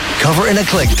save.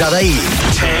 Coverinaclick.ie.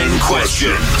 10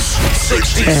 questions,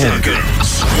 60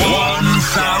 seconds,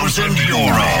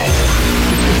 €1,000.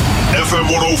 FM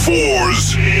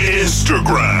 104's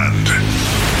Instagram.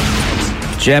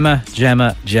 Gemma.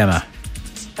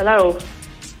 Hello.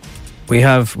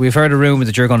 We've heard a rumour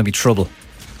that you're going to be trouble.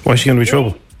 Why is she going to be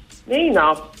trouble? Me,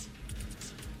 no.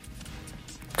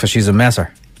 Because she's a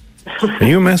messer. Are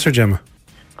you a messer, Gemma?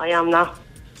 I am not.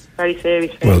 Very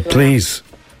serious. Well, please,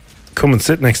 come and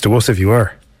sit next to us if you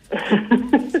are.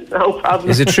 No problem.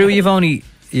 Is it true you've only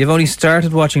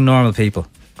started watching Normal People?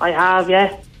 I have,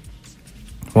 yeah.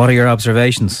 What are your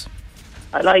observations?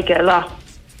 I like it a lot.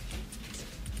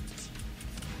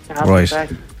 Right.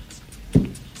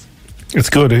 It's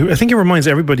good. I think it reminds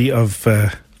everybody of,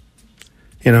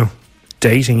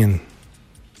 dating and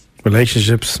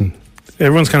relationships, and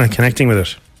everyone's kind of connecting with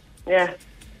it. Yeah.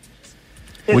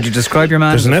 Would you describe your man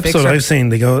There's as an a episode fixer? I've seen,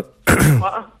 they go...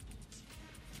 What?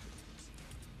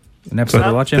 An episode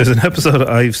of what, Jim? There's an episode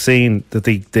I've seen that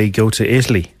they go to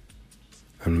Italy.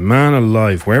 And man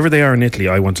alive, wherever they are in Italy,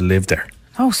 I want to live there.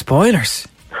 Oh, spoilers.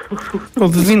 Well,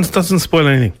 that doesn't spoil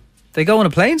anything. They go on a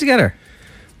plane together?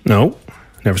 No,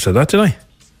 never said that, did I?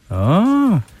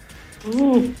 Oh.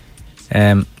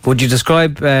 Would you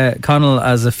describe Connell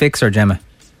as a fixer, Gemma?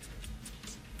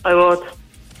 I would.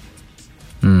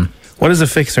 What is a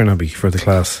fixer, Nobby, for the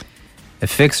class? A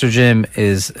fixer, Jim,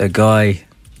 is a guy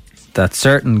that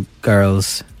certain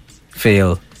girls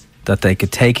feel that they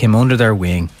could take him under their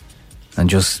wing and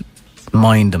just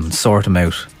mind him, sort him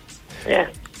out. Yeah.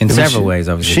 In several ways,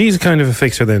 obviously. She's kind of a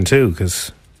fixer then too,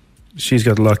 because she's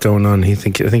got a lot going on. I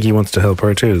think he wants to help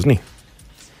her too, doesn't he?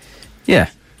 Yeah.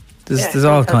 There's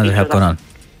all kinds of help going on.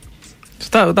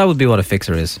 So that would be what a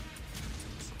fixer is.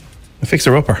 A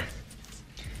fixer-upper.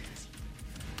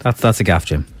 That's a gaff,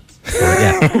 Jim.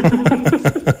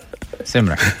 Yeah.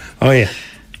 Similar. Oh, yeah.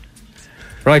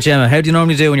 Right, Gemma, how do you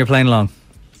normally do when you're playing along?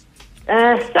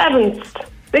 7s.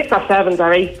 6 or 7s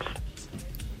or 8s.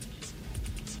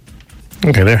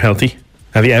 Okay, they're healthy.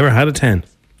 Have you ever had a 10?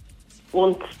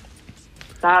 Once.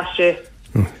 Last year.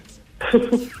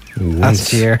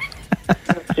 Last year.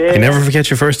 You never forget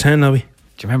your first 10, Nobby. Do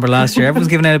you remember last year? Everyone's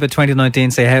giving out about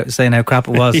 2019 saying how crap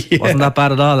it was. Yeah. Wasn't that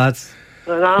bad at all, lads?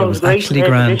 No, it was actually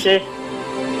grand. The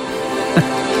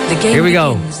game Here we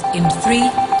go. begins in 3,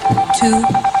 2,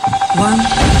 1.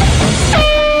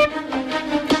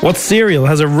 What cereal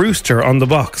has a rooster on the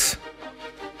box?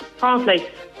 Cornflakes.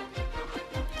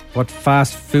 What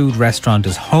fast food restaurant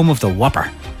is home of the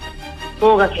Whopper?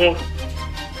 Burger King.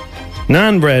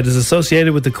 Naan bread is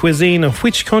associated with the cuisine of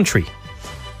which country?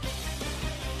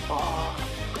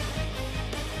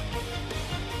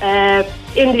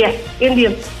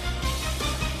 Indian.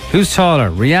 Who's taller,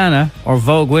 Rihanna or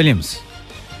Vogue Williams?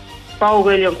 Vogue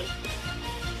Williams.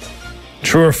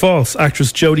 True or false?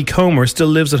 Actress Jodie Comer still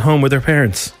lives at home with her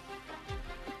parents.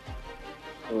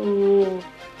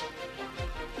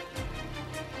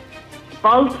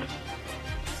 False.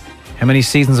 How many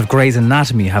seasons of Grey's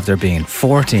Anatomy have there been?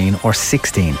 14 or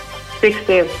 16?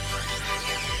 16.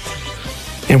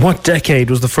 In what decade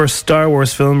was the first Star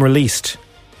Wars film released?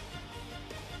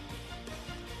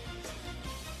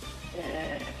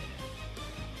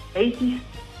 80s.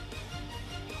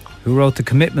 Who wrote The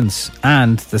Commitments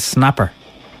and The Snapper?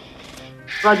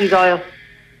 Roddy Doyle.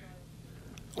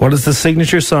 What is the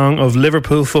signature song of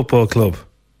Liverpool Football Club?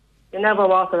 You never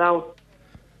walk alone.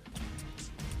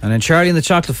 And in Charlie and the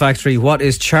Chocolate Factory, what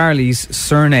is Charlie's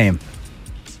surname?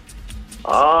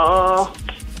 Oh.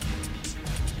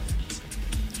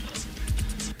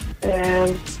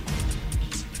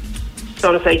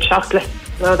 Don't say chocolate.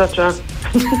 No, that's wrong.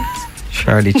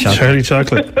 Charlie Chocolate. Charlie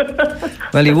Chocolate.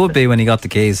 Well, he would be when he got the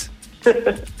keys.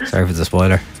 Sorry for the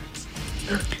spoiler.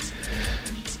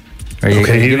 Are you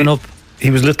giving up? He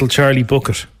was little Charlie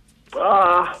Bucket.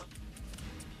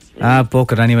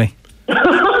 Bucket anyway.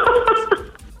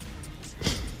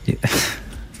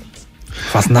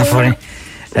 Wasn't that funny?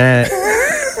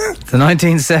 The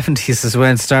 1970s is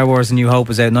when Star Wars A New Hope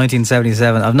was out,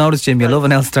 1977. I've noticed, Jim, you love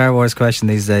an Star Wars question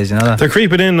these days, you know that? They're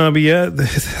creeping in, Nobby, yeah.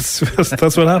 That's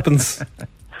what happens.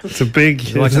 It's a big...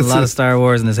 He's watching a lot of Star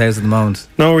Wars in his house at the moment.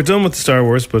 No, we're done with the Star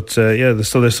Wars, but so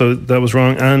that was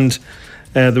wrong. And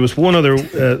there was one other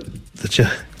that you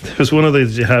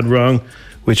had wrong,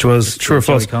 which was true or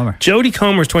false. Jodie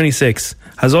Comer's 26,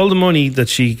 has all the money that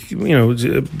she,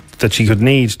 that she could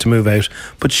need to move out,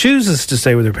 but chooses to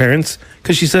stay with her parents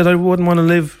because she said, I wouldn't want to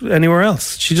live anywhere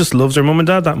else. She just loves her mum and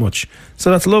dad that much.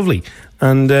 So that's lovely.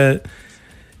 And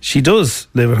she does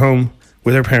live at home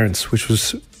with her parents, which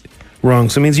was wrong.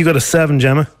 So it means you got a 7,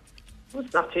 Gemma.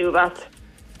 It's not too bad.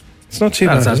 It's not too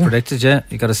bad. That's as predicted, yeah.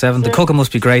 You got a 7. The cooking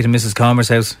must be great in Mrs. Comer's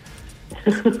house.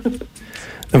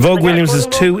 And Vogue Williams is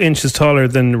 2 inches taller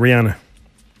than Rihanna.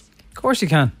 Of course you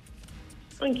can.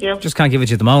 Thank you. Just can't give it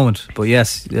to you at the moment. But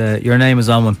yes, your name is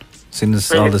on one. As soon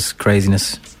as all this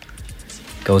craziness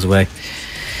goes away.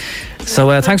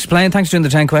 So thanks for playing. Thanks for doing the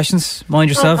 10 questions. Mind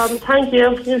yourself. No problem.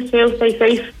 Thank you. You too. Stay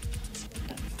safe.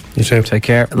 You too. Take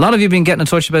care. A lot of you have been getting in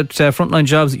touch about frontline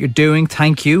jobs that you're doing.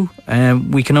 Thank you.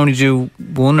 We can only do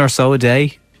 1 or so a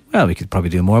day. Well, we could probably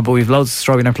do more, but we've loads of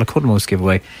Strawberry Apple Cudmose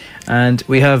giveaway. And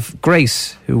we have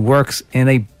Grace, who works in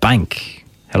a bank.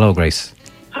 Hello, Grace.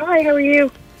 Hi, how are you?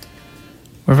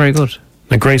 We're very good.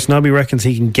 Now, Grace, Nobby reckons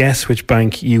he can guess which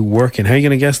bank you work in. How are you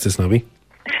going to guess this, Nobby?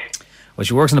 Well,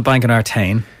 she works in a bank in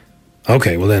Artane.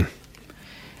 Okay, well then.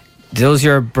 Does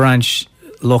your branch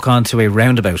look onto a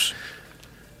roundabout?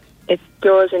 It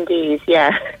does indeed,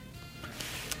 yeah.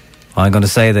 I'm going to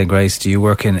say then, Grace, do you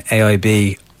work in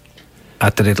AIB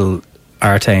at the little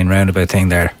Artane roundabout thing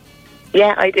there?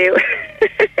 Yeah, I do.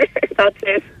 That's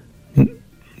it.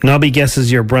 Nobby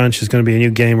guesses your branch is going to be a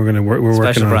new game we're working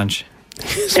on. Special branch.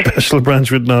 Special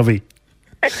branch with Nobby.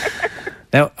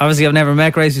 Now, obviously, I've never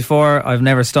met Grace before. I've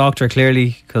never stalked her,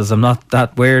 clearly, because I'm not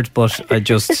that weird, but I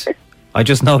just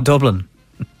know Dublin.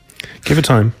 Give it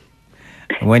time.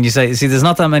 When you say, there's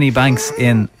not that many banks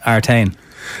in Artane.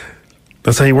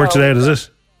 That's how you worked it out, is it?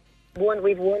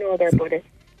 We've one other, but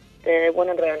the one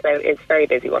on the roundabout is a very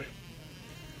busy one.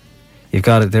 You've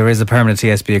got it. There is a permanent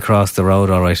TSB across the road,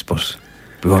 all right, but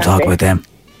we won't talk about them.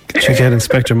 Should get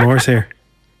Inspector Morse here.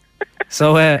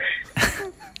 So, and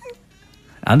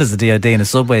there's the DID in the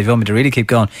subway if you want me to really keep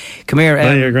going. Come here.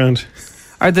 You're grand.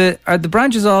 Are the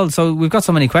branches all... So we've got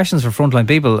so many questions for frontline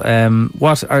people.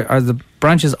 What are the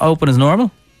branches open as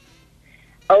normal?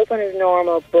 Open as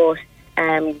normal, but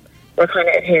we're kind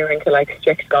of adhering to like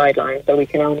strict guidelines, so we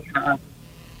can only have,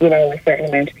 a certain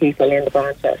amount of people in the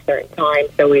branch at a certain time.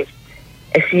 So we've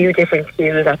a few different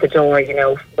queues at the door,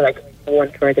 like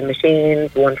one for the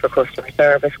machines, one for customer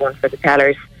service, one for the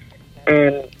tellers.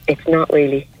 It's not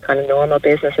really kind of normal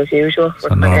business as usual. It's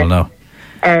not normal, no.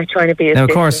 Trying to be as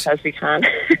efficient as we can.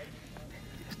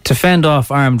 To fend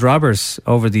off armed robbers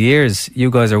over the years,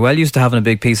 you guys are well used to having a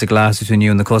big piece of glass between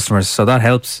you and the customers, so that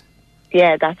helps.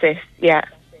 Yeah, that's it, yeah.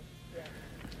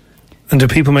 And do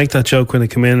people make that joke when they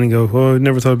come in and go, I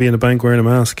never thought I'd be in a bank wearing a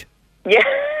mask? Yeah.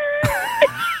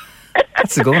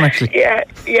 That's a good one, actually.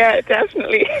 Yeah,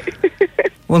 definitely.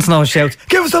 Once no one shouts,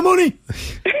 give us the money!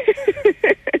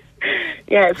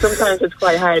 Yeah, sometimes it's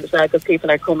quite hard as well because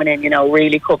people are coming in,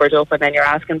 really covered up, and then you're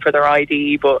asking for their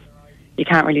ID, but you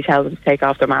can't really tell them to take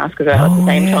off their mask as well at the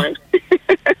same time.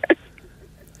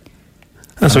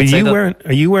 So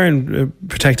are you wearing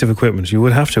protective equipment? You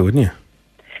would have to, wouldn't you?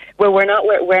 Well, we're not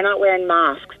wearing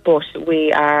masks, but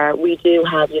we do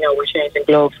have, we're changing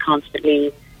gloves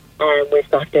constantly, and we've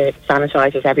got the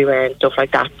sanitizers everywhere and stuff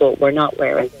like that, but we're not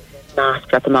wearing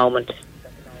masks at the moment.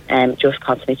 Just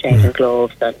constantly changing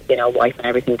gloves and, wiping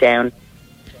everything down.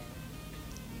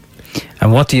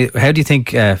 And how do you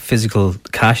think physical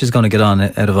cash is going to get on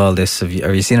out of all this? Have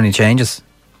you seen any changes?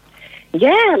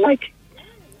 Yeah,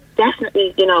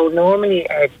 definitely, normally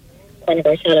kind of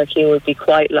our teller queue would be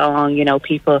quite long,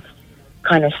 people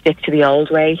kind of stick to the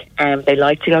old way, and they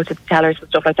like to go to the tellers and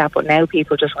stuff like that, but now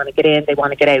people just want to get in, they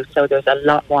want to get out, so there's a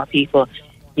lot more people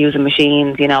using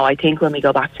machines. I think when we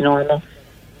go back to normal,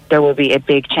 there will be a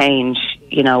big change,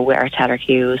 with our teller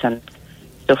queues and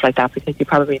stuff like that, because you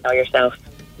probably know yourself,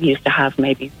 we used to have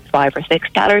maybe 5 or 6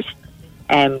 tellers,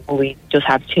 we just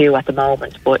have 2 at the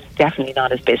moment, but definitely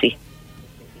not as busy.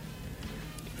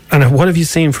 And what have you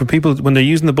seen from people when they're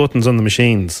using the buttons on the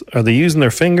machines? Are they using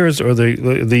their fingers, or are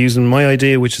they using my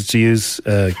idea, which is to use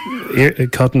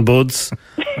cotton buds,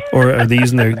 or are they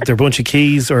using their bunch of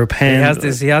keys or a pen?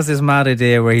 He has this mad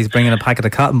idea where he's bringing a packet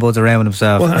of cotton buds around with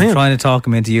himself and trying to talk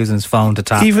him into using his phone to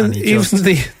tap. Even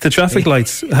the traffic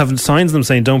lights have signs them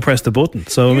saying "Don't press the button."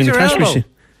 So the cash machine.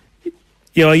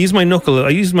 Yeah, I used my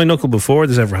knuckle before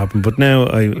this ever happened, but now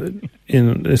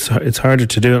it's harder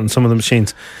to do it on some of the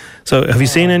machines. So, have you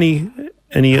seen any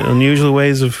unusual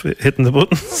ways of hitting the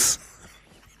buttons?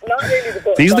 Not really the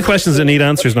buttons. These are the questions that need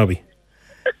answers, Nobby.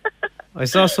 I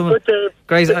saw someone. But the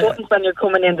buttons when you're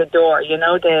coming in the door,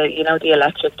 the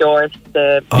electric doors.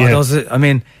 Those.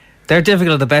 They're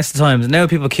difficult at the best of times. Now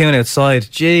people queuing outside.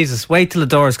 Jesus, wait till the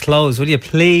doors close, will you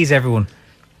please, everyone?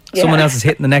 Yeah. Someone else is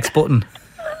hitting the next button.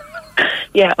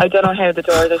 Yeah, I don't know how the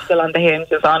doors are still on the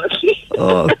hinges, honestly.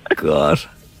 Oh, God.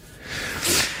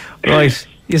 Right.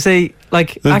 You see,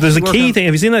 like... There's a key thing.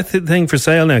 Have you seen that thing for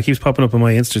sale now? It keeps popping up on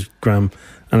my Instagram.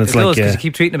 And it's it like... does, because you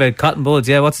keep tweeting about cotton buds.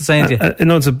 Yeah, what's it saying to you?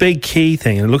 No, it's a big key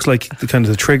thing. And it looks like the kind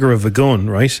of the trigger of a gun,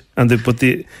 right? And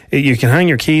you can hang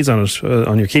your keys on it,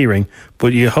 on your key ring,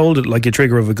 but you hold it like a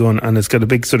trigger of a gun, and it's got a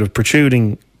big sort of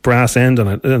protruding brass end on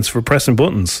it. And it's for pressing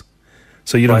buttons.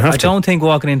 So you don't have to. I don't think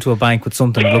walking into a bank with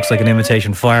something that looks like an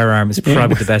imitation firearm is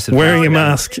probably the best advice. Wearing a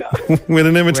mask with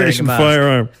an imitation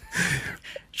firearm.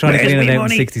 Trying to get in and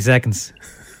out in 60 seconds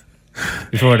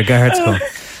before the guards come.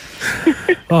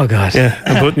 Oh, God. Yeah,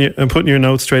 and putting your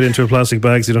notes straight into a plastic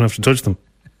bag so you don't have to touch them.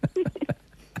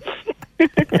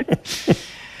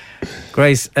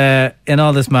 Grace, in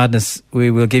all this madness, we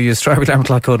will give you a Strawberry Alarm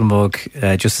Clock Code and mug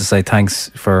just to say thanks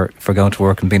for going to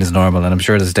work and being as normal. And I'm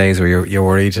sure there's days where you're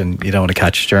worried and you don't want to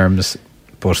catch germs,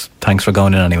 but thanks for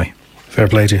going in anyway. Fair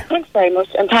play to you. Thanks very much,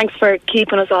 and thanks for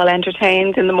keeping us all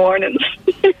entertained in the mornings.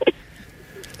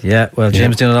 Yeah, well,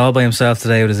 Jim's doing it all by himself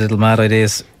today with his little mad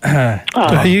ideas.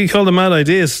 You call them mad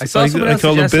ideas. I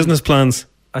call them business plans.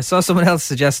 I saw someone else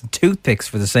suggesting toothpicks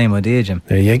for the same idea, Jim.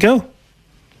 There you go.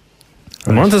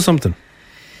 I'm onto something.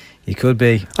 You could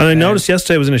be. And I noticed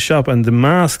yesterday I was in a shop and the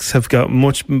masks have got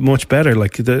much, much better.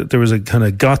 Like there was a kind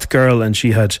of goth girl and she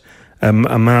had a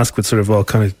mask with sort of all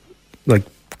kind of like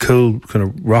cool kind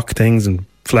of rock things and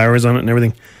flowers on it and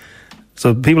everything.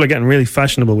 So people are getting really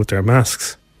fashionable with their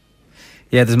masks.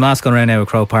 Yeah, there's a mask going around now at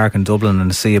Crow Park in Dublin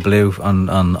and a Sea of Blue on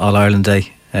All Ireland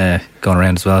Day going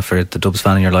around as well for the Dubs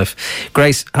fan in your life.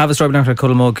 Grace, have a Strawberry Alarm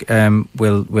Clock mug.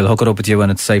 We'll hook it up with you when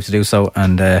it's safe to do so,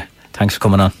 and thanks for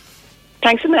coming on.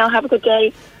 Thanks, Emil. Have a good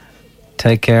day.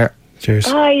 Take care. Cheers.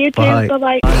 Bye, you too. Bye.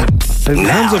 Bye-bye.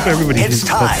 Now, up everybody. it's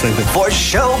time for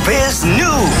Showbiz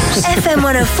News. FM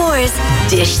 104's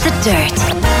Dish the Dirt.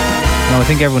 No, I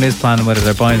think everyone is planning whether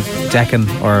they're buying decking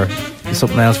or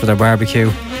something else for their barbecue.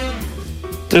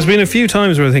 There's been a few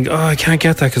times where I think, I can't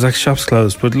get that because that shop's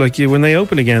closed. But like when they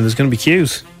open again, there's going to be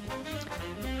queues.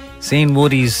 Seeing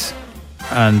Woody's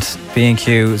and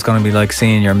B&Q is going to be like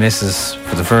seeing your missus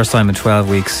for the first time in 12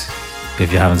 weeks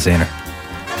if you haven't seen her.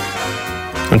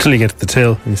 Until you get to the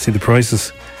till and you see the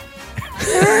prices.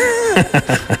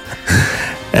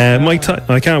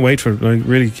 I can't wait for it. I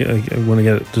want to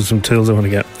get it. There's some tills I want to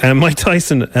get. Mike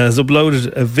Tyson has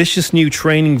uploaded a vicious new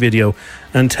training video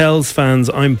and tells fans,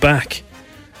 I'm back.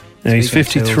 Now he's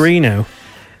 53 now.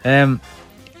 Yeah,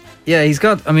 he's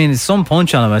got, some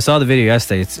punch on him. I saw the video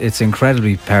yesterday. It's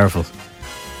incredibly powerful.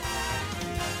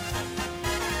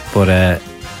 But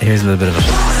here's a little bit of it.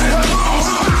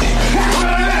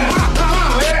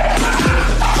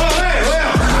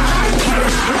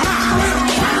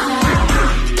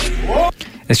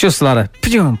 It's just a lot of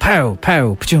pa-chum, pow,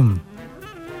 pow, pa-chum.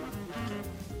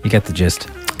 You get the gist.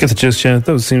 Get the gist, yeah.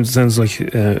 That sounds like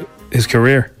his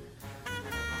career.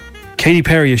 Katy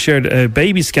Perry has shared a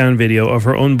baby scan video of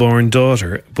her unborn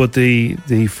daughter, but the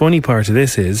funny part of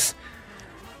this is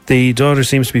the daughter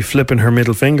seems to be flipping her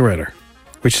middle finger at her,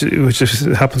 which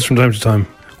happens from time to time.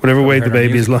 Whatever way the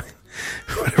baby is lying,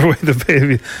 whatever way the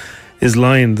baby is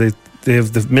lying, they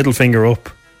have the middle finger up.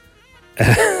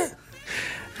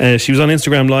 She was on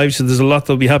Instagram Live, so there's a lot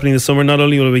that'll be happening this summer. Not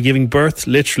only will I be giving birth,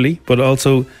 literally, but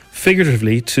also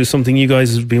figuratively to something you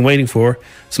guys have been waiting for.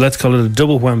 So let's call it a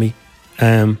double whammy.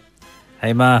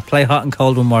 Hey Ma, play Hot and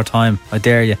Cold one more time. I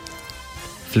dare you.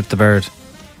 Flip the bird.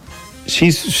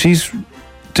 She's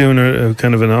doing a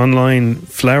kind of an online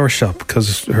flower shop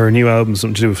because her new album's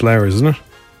something to do with flowers, isn't it?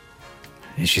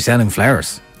 Is she selling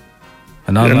flowers?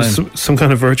 An online? Some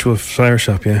kind of virtual flower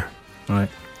shop, yeah. Right.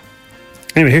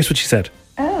 Anyway, here's what she said.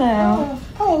 Hello.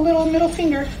 Oh, little middle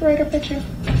finger right up at you.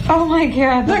 Oh my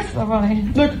God, that's so funny.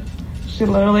 Look. She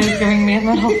literally is giving me a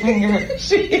middle finger.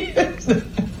 She is.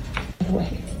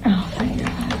 Oh my God.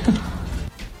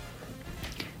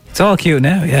 It's all cute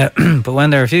now, yeah. But when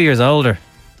they're a few years older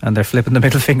and they're flipping the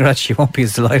middle finger at you, you won't be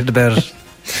as delighted about it.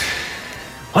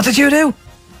 What did you do?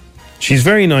 She's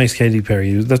very nice, Katy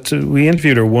Perry. We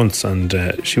interviewed her once and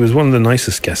she was one of the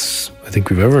nicest guests I think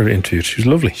we've ever interviewed. She was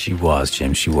lovely. She was,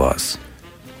 Jim, she was.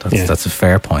 That's a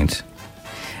fair point.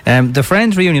 The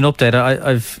Friends reunion update,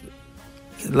 I've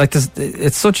like this,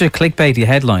 it's such a clickbaity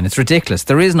headline. It's ridiculous.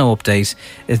 There is no update.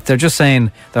 They're just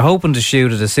saying they're hoping to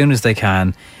shoot it as soon as they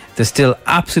can. There's still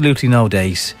absolutely no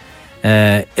date.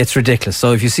 It's ridiculous.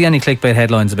 So if you see any clickbait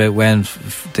headlines about when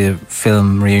the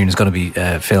film reunion is going to be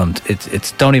filmed,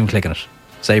 it's don't even click on it.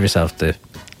 Save yourself the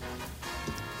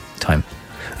time.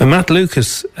 And Matt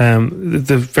Lucas,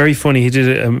 the very funny, he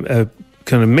did a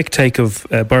kind of mixtape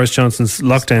of Boris Johnson's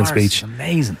lockdown speech.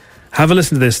 Amazing. Have a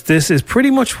listen to this. This is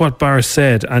pretty much what Boris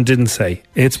said and didn't say.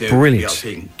 It's brilliant. We are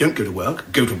saying, don't go to work,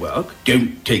 go to work.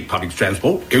 Don't take public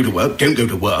transport, go to work, don't go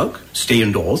to work. Stay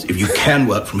indoors. If you can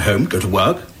work from home, go to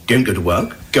work, don't go to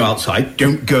work. Go outside,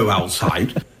 don't go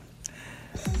outside.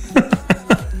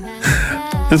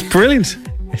 It's brilliant.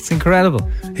 It's incredible.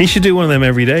 He should do one of them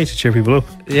every day to cheer people up.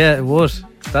 Yeah, it would.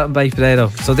 That and baked potato.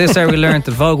 So this hour we learned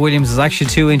that Vogue Williams is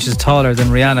actually 2 inches taller than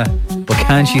Rihanna. But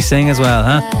can she sing as well,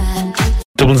 huh?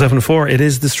 Dublin 7-4, it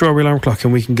is the Strawberry Alarm Clock,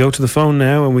 and we can go to the phone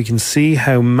now and we can see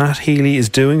how Matt Healy is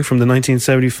doing from the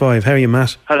 1975. How are you,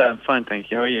 Matt? Hello, I'm fine,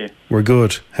 thank you. How are you? We're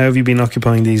good. How have you been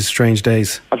occupying these strange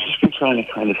days? I've just been trying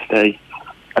to kind of stay,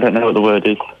 I don't know what the word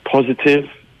is, positive. Do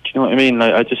you know what I mean?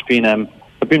 Like,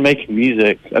 I've been making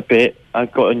music a bit.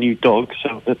 I've got a new dog,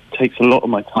 so that takes a lot of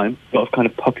my time. A lot of kind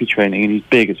of puppy training, and he's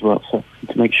big as well, so I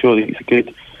need to make sure that he's a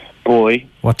good boy.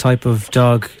 What type of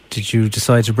dog did you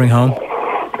decide to bring home?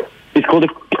 He's called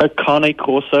a Cane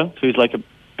Corso, so he's like a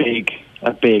big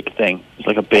thing. He's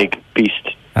like a big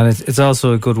beast. And it's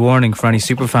also a good warning for any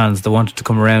super fans that wanted to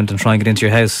come around and try and get into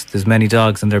your house. There's many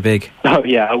dogs and they're big. Oh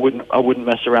yeah, I wouldn't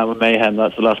mess around with Mayhem.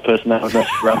 That's the last person I would mess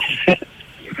around with.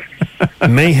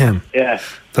 Mayhem? Yeah.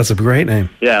 That's a great name.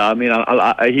 Yeah, I mean,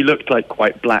 he looked like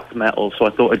quite black metal, so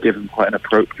I thought I'd give him quite an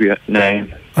appropriate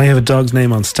name. I have a dog's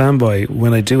name on standby.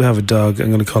 When I do have a dog, I'm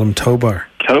going to call him Tobar.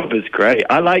 Tobar's great.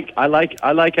 I like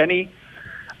any.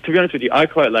 To be honest with you, I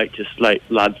quite like just like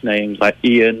lads' names like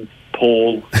Ian,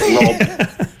 Paul, Rob.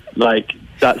 Like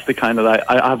that's the kind of like.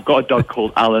 I've got a dog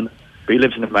called Alan, but he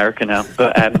lives in America now.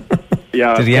 But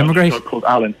yeah, did he emigrate? A dog called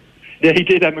Alan. Yeah, he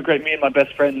did emigrate. Me and my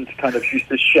best friend kind of used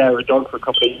to share a dog for a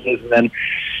couple of years, and then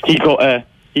he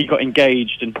got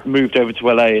engaged and moved over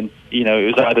to LA, and you know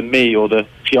it was either me or the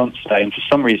fiance, and for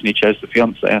some reason he chose the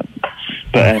fiance.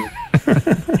 But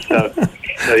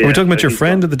so yeah, we're talking about your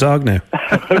friend or the dog now.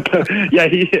 Yeah,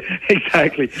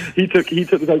 exactly. He took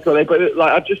the dog to LA, but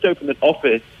like I've just opened an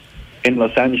office in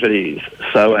Los Angeles,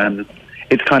 so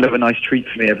it's kind of a nice treat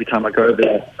for me every time I go over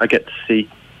there. I get to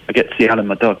see Alan,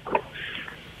 my dog.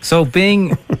 So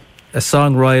being a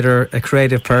songwriter, a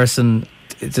creative person,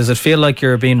 does it feel like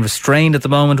you're being restrained at the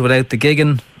moment without the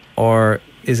gigging, or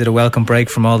is it a welcome break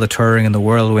from all the touring and the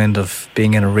whirlwind of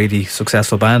being in a really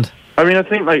successful band? I mean, I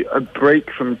think like a break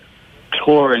from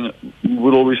touring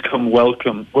will always be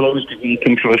welcome from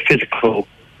a physical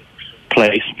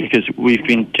place, because we've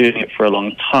been doing it for a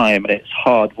long time and it's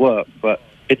hard work, but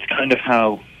it's kind of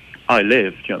how I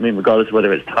live. Do you know what I mean? Regardless of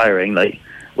whether it's tiring, like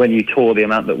when you tour the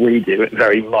amount that we do, it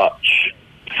very much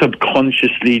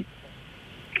subconsciously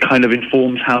kind of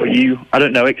informs how you, I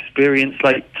don't know, experience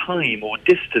like time or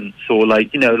distance, or like,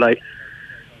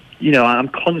 I'm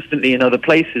constantly in other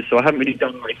places, so I haven't really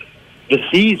done like the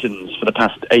seasons for the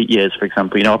past 8 years, for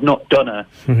example. I've not done a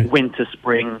winter,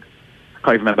 spring, I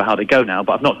can't even remember how they go now,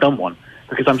 but I've not done one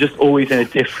because I'm just always in a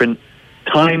different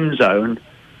time zone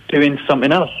doing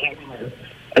something else.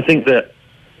 I think that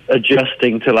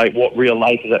adjusting to like what real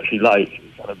life is actually like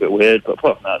is kind of a bit weird, but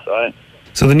apart from that, it's alright.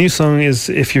 So the new song is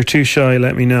If You're Too Shy,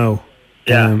 Let Me Know.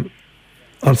 Yeah.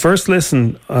 On first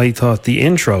listen, I thought the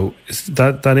intro,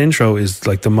 that intro is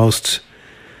like the most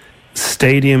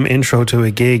stadium intro to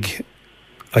a gig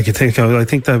I could think of. I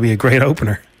think that would be a great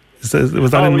opener. Was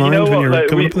that in mind when you were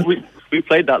coming up with it? We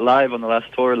played that live on the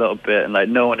last tour a little bit, and like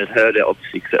no one had heard it,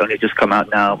 obviously, because it only just come out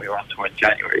now, and we were on tour in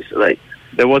January. So like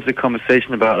there was a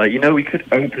conversation about like, we could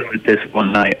open with this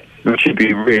one night, which would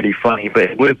be really funny, but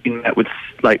it would have been met with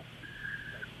like,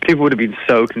 people would have been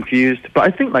so confused. But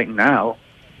I think like now,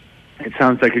 it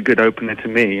sounds like a good opener to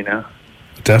me,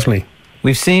 Definitely.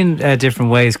 We've seen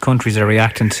different ways countries are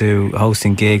reacting to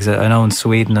hosting gigs. I know in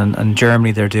Sweden and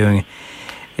Germany they're doing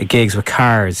gigs with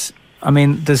cars. I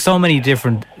mean, there's so many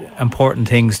different important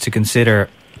things to consider.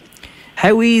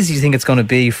 How easy do you think it's going to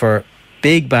be for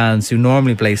big bands who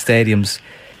normally play stadiums?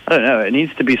 I don't know. It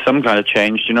needs to be some kind of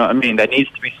change. Do you know what I mean? There needs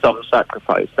to be some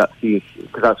sacrifice. That's the issue,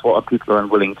 because that's what people are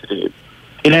unwilling to do.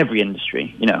 In every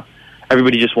industry,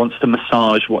 everybody just wants to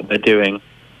massage what they're doing,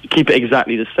 keep it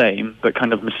exactly the same, but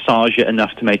kind of massage it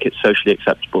enough to make it socially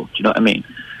acceptable. Do you know what I mean?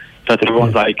 So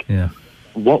everyone's like,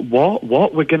 what?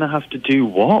 We're going to have to do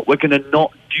what? We're going to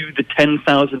not do the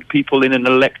 10,000 people in an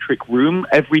electric room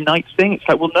every night thing? It's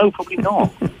like, well, no, probably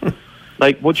not.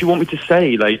 Like, what do you want me to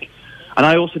say? Like, and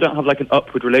I also don't have like an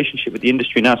upward relationship with the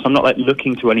industry now, so I'm not like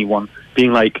looking to anyone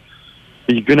being like,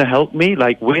 are you going to help me?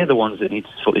 Like, we're the ones that need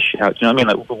to sort this shit out. Do you know what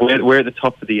I mean? Like, we're at the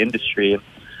top of the industry, and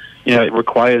it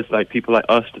requires like people like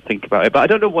us to think about it. But I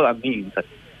don't know what that means.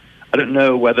 I don't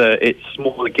know whether it's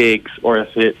smaller gigs or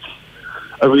if it's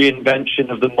a reinvention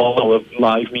of the model of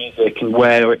live music and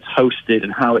where it's hosted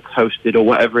and how it's hosted or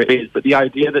whatever it is. But the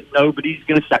idea that nobody's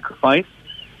going to sacrifice,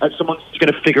 that someone's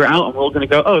going to figure it out and we're all going to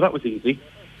go, oh, that was easy.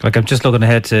 Like, I'm just looking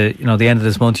ahead to, the end of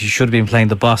this month. You should have been playing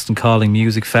the Boston Calling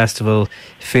Music Festival,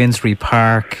 Finsbury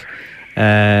Park,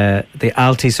 the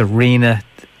Altice Arena,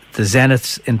 the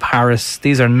Zenith in Paris.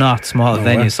 These are not small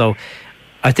venues. So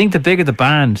I think the bigger the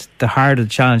band, the harder the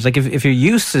challenge. Like, if you're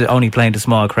used to only playing to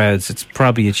small crowds, it's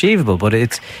probably achievable. But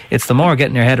it's the more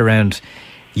getting your head around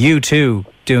U2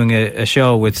 doing a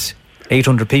show with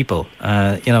 800 people.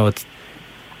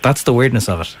 That's the weirdness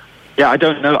of it. Yeah, I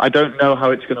don't know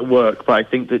how it's going to work, but I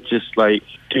think that just like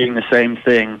doing the same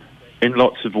thing in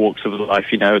lots of walks of life,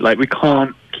 like we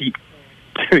can't keep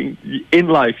doing in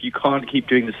life. You can't keep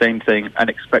doing the same thing and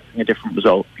expecting a different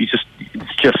result. It's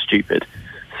just stupid.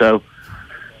 So,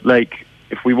 like,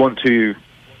 if we want to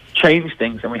change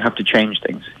things, then we have to change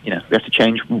things. We have to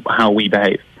change how we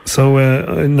behave. So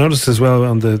I noticed as well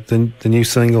on the new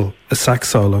single, a sax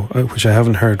solo, which I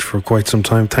haven't heard for quite some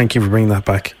time. Thank you for bringing that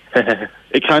back.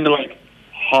 It kind of like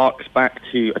harks back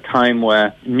to a time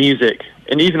where music,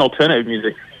 and even alternative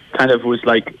music, kind of was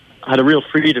like, had a real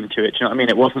freedom to it. You know what I mean?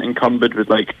 It wasn't encumbered with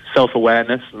like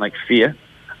self-awareness and like fear.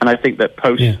 And I think that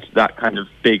post that kind of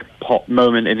big pop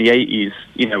moment in the 80s,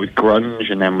 with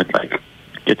grunge and then with like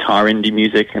guitar indie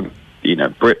music and,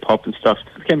 Britpop and stuff,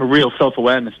 it became a real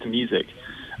self-awareness to music.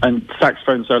 And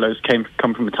saxophone solos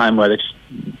come from a time where it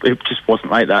just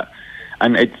wasn't like that.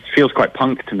 And it feels quite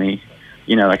punk to me,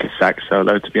 like a sax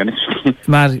solo, to be honest with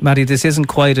you. Maddie, this isn't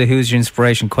quite a who's your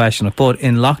inspiration question, but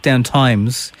in lockdown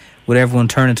times, would everyone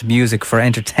turn into music for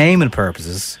entertainment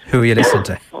purposes? Who are you listening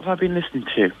to? What have I been listening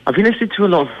to? I've been listening to a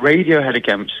lot of Radiohead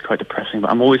again, which is quite depressing,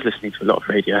 but I'm always listening to a lot of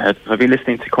Radiohead. I've been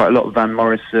listening to quite a lot of Van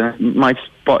Morrison. My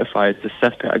Spotify is the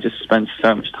cesspit. I just spend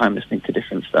so much time listening to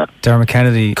different stuff. Dermot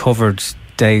Kennedy covered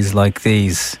Days Like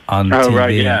These on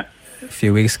TV right, a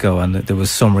few weeks ago, and there was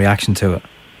some reaction to it.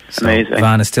 So amazing.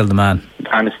 Van is still the man.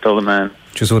 Van is still the man.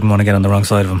 Just wouldn't want to get on the wrong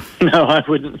side of him. No, I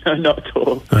wouldn't. No, not at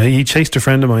all. He chased a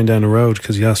friend of mine down the road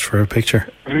because he asked for a picture.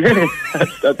 Really?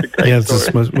 That's a great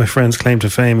story. My friend's claim to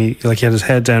fame. He had his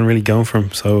head down, really going for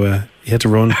him, so he had to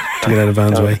run to get out of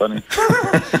Van's way. Funny.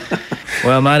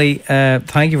 Well, Maddie,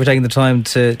 thank you for taking the time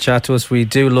to chat to us. We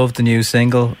do love the new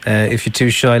single. If you're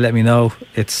too shy, let me know.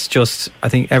 It's just, I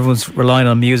think everyone's relying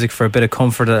on music for a bit of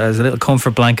comfort, as a little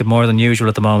comfort blanket more than usual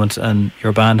at the moment, and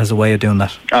your band has a way of doing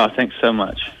that. Oh, thanks so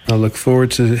much. I'll look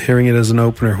forward to hearing it as an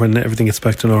opener when everything gets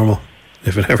back to normal,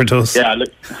 if it ever does. Yeah,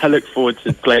 I look forward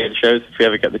to playing shows if we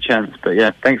ever get the chance. But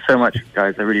yeah, thanks so much,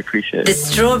 guys. I really appreciate it. The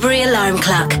Strawberry Alarm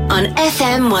Clock on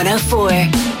FM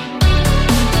 104.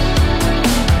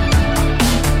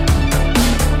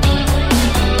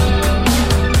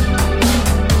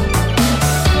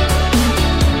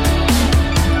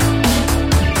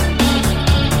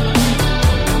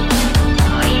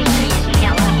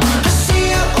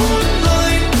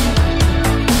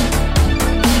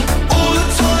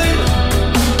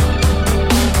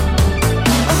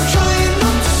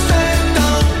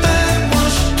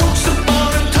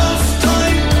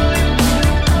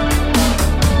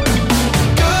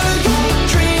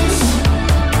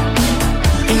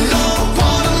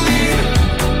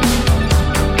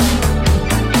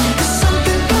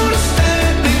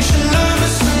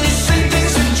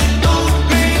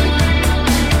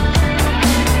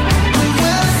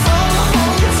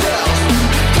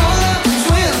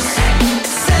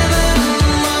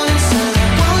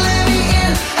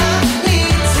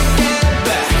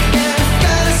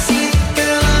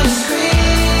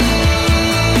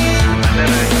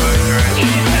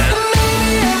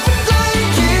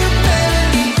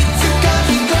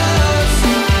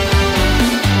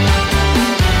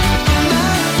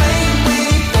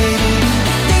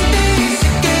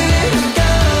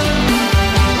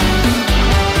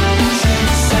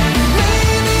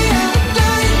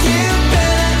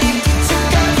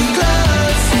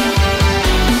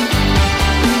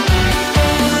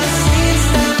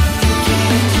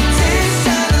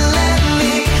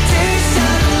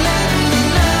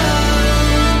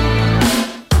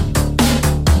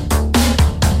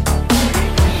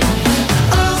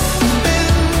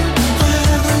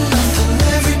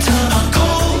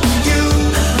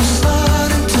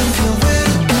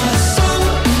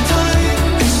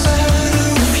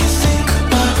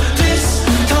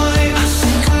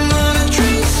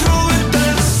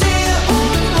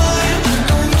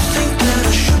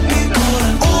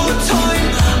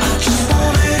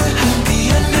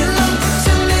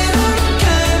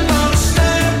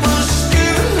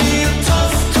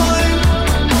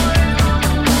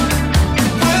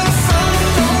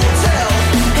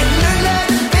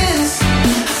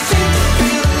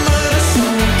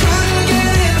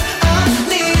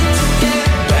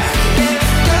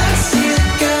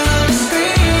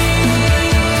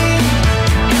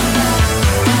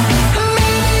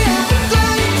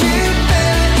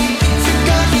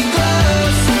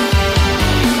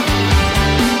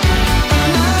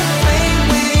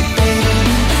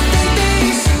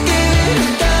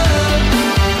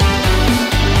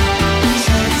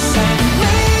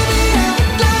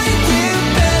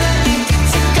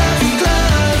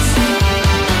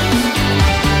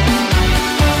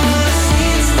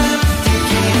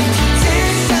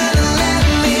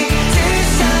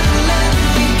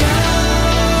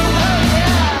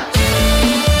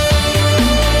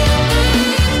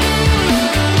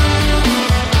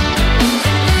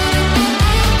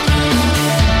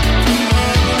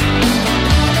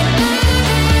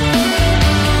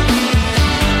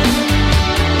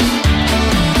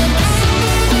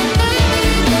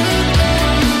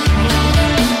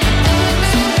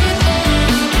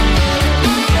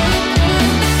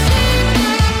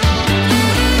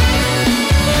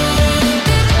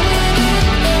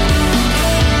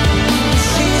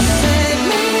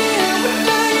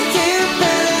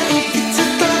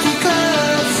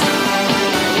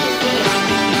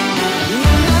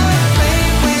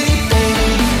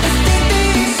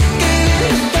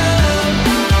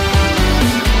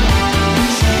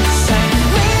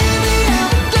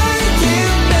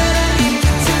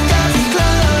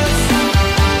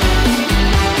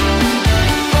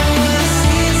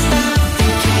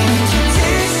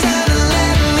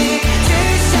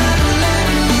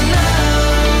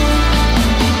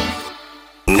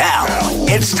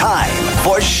 It's time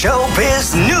for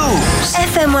Showbiz News.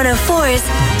 FM 104's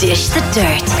Dish the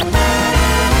Dirt.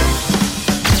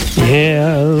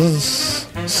 Yes.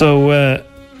 So,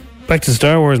 back to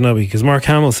Star Wars now, because Mark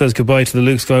Hamill says goodbye to the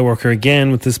Luke Skywalker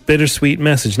again with this bittersweet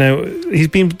message. Now,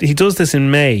 he does this in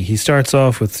May. He starts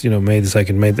off with, May the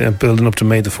 2nd, building up to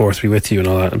May the 4th be with you and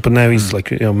all that. But now he's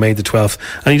like, May the 12th.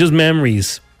 And he does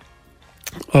memories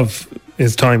of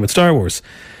his time with Star Wars.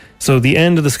 So the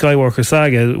end of the Skywalker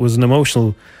saga was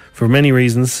emotional for many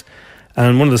reasons.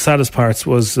 And one of the saddest parts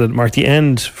was that it marked the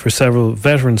end for several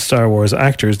veteran Star Wars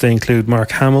actors. They include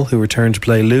Mark Hamill, who returned to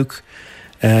play Luke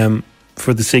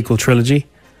for the sequel trilogy.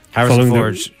 Harrison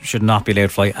Ford should not be allowed to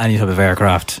fly any type of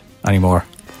aircraft anymore.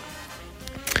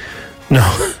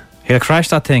 No. He'll crash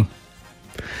that thing.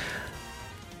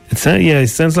 It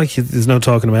sounds like there's no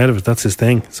talking him out of it. That's his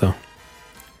thing. So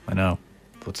I know,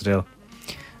 but still.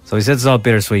 So he said it's all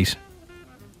bittersweet.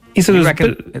 He said it was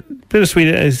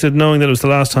bittersweet. He said knowing that it was the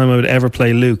last time I would ever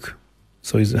play Luke.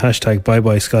 So he's hashtag bye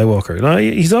bye Skywalker. Now,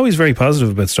 he's always very positive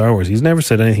about Star Wars. He's never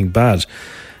said anything bad.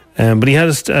 But he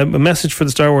had a message for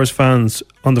the Star Wars fans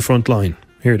on the front line.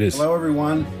 Here it is. Hello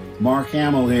everyone, Mark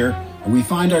Hamill here. And we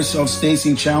find ourselves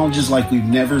facing challenges like we've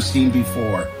never seen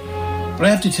before. But I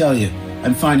have to tell you,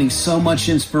 I'm finding so much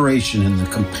inspiration in the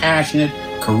compassionate,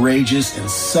 courageous, and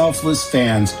selfless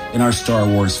fans in our Star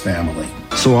Wars family.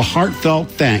 So a heartfelt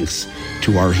thanks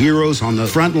to our heroes on the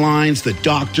front lines, the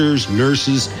doctors,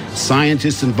 nurses,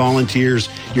 scientists, and volunteers.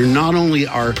 You're not only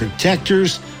our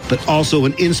protectors, but also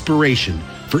an inspiration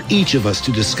for each of us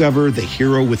to discover the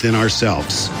hero within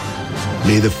ourselves.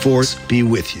 May the Force be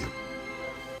with you.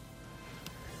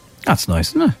 That's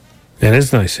nice, isn't it? It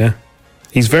is nice, yeah.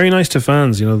 He's very nice to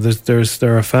fans.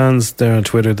 There are fans there on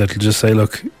Twitter that'll just say,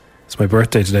 look, it's my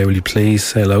birthday today, will you please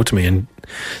say hello to me? And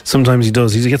sometimes he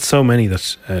does. He gets so many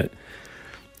that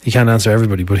he can't answer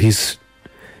everybody, but he's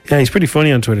pretty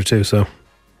funny on Twitter too, so.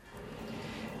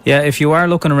 Yeah, if you are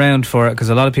looking around for it, because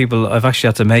a lot of people, I've actually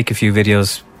had to make a few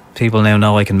videos. People now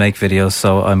know I can make videos,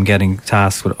 so I'm getting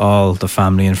tasked with all the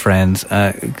family and friends.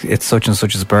 It's such and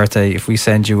such's birthday. If we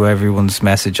send you everyone's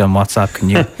message on WhatsApp,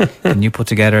 can you put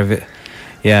together a bit?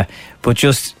 Yeah, but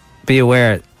just be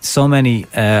aware, so many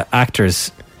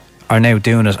actors are now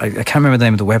doing it. I can't remember the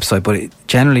name of the website, but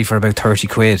generally for about 30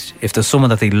 quid, if there's someone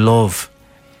that they love,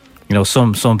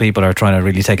 some people are trying to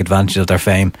really take advantage of their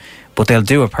fame, but they'll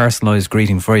do a personalised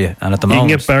greeting for you. And at the moment, you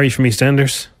can get Barry from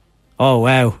EastEnders. Oh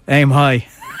wow, aim high.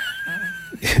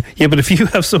 Yeah, but if you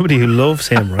have somebody who loves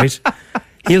him, right,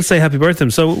 he'll say happy birthday.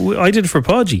 So I did it for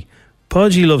Podgy.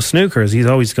 Podgy loves snooker, as he's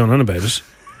always gone on about it.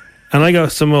 And I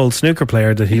got some old snooker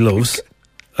player that he loves.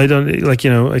 I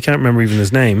can't remember even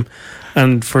his name.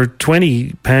 And for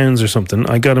 £20 or something,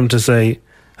 I got him to say,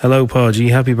 hello, Podgy,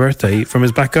 happy birthday, from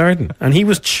his back garden. And he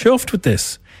was chuffed with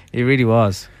this. He really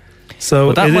was. So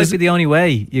but that might be the only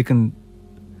way you can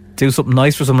do something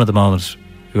nice for someone at the moment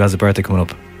who has a birthday coming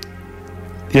up.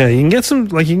 Yeah, you can get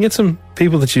some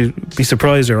people that you'd be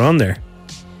surprised are on there.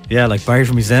 Yeah, like Barry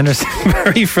from EastEnders.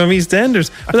 Barry from EastEnders.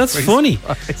 But that's funny.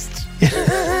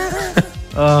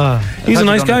 He's a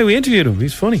nice guy. We interviewed him.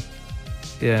 He's funny.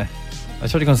 Yeah. I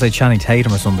thought you were going to say Channing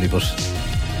Tatum or somebody, but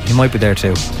he might be there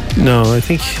too. No, I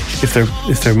think if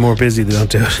they're more busy, they don't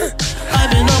do it.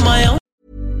 I've been on my own.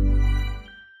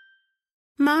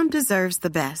 Mom deserves the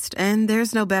best, and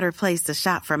there's no better place to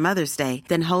shop for Mother's Day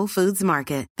than Whole Foods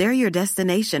Market. They're your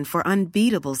destination for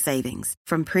unbeatable savings,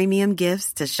 from premium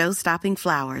gifts to show-stopping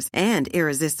flowers and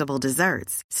irresistible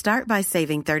desserts. Start by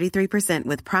saving 33%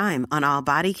 with Prime on all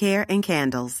body care and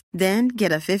candles. Then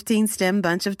get a 15-stem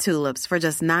bunch of tulips for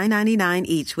just $9.99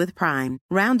 each with Prime.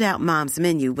 Round out Mom's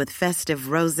menu with festive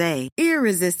rosé,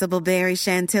 irresistible berry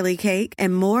chantilly cake,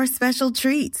 and more special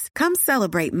treats. Come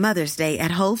celebrate Mother's Day at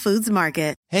Whole Foods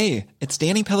Market. Hey, it's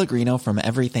Danny Pellegrino from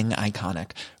Everything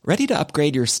Iconic. Ready to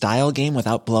upgrade your style game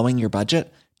without blowing your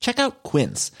budget? Check out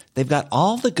Quince. They've got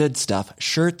all the good stuff,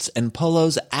 shirts and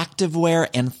polos, activewear,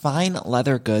 and fine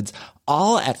leather goods,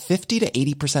 all at 50 to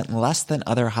 80% less than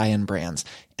other high-end brands.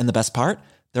 And the best part?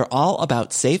 They're all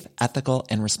about safe, ethical,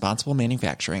 and responsible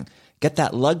manufacturing. Get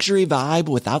that luxury vibe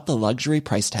without the luxury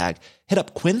price tag. Hit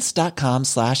up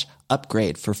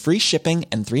quince.com/upgrade for free shipping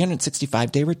and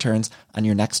 365-day returns on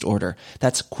your next order.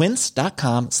 That's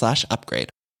quince.com/upgrade.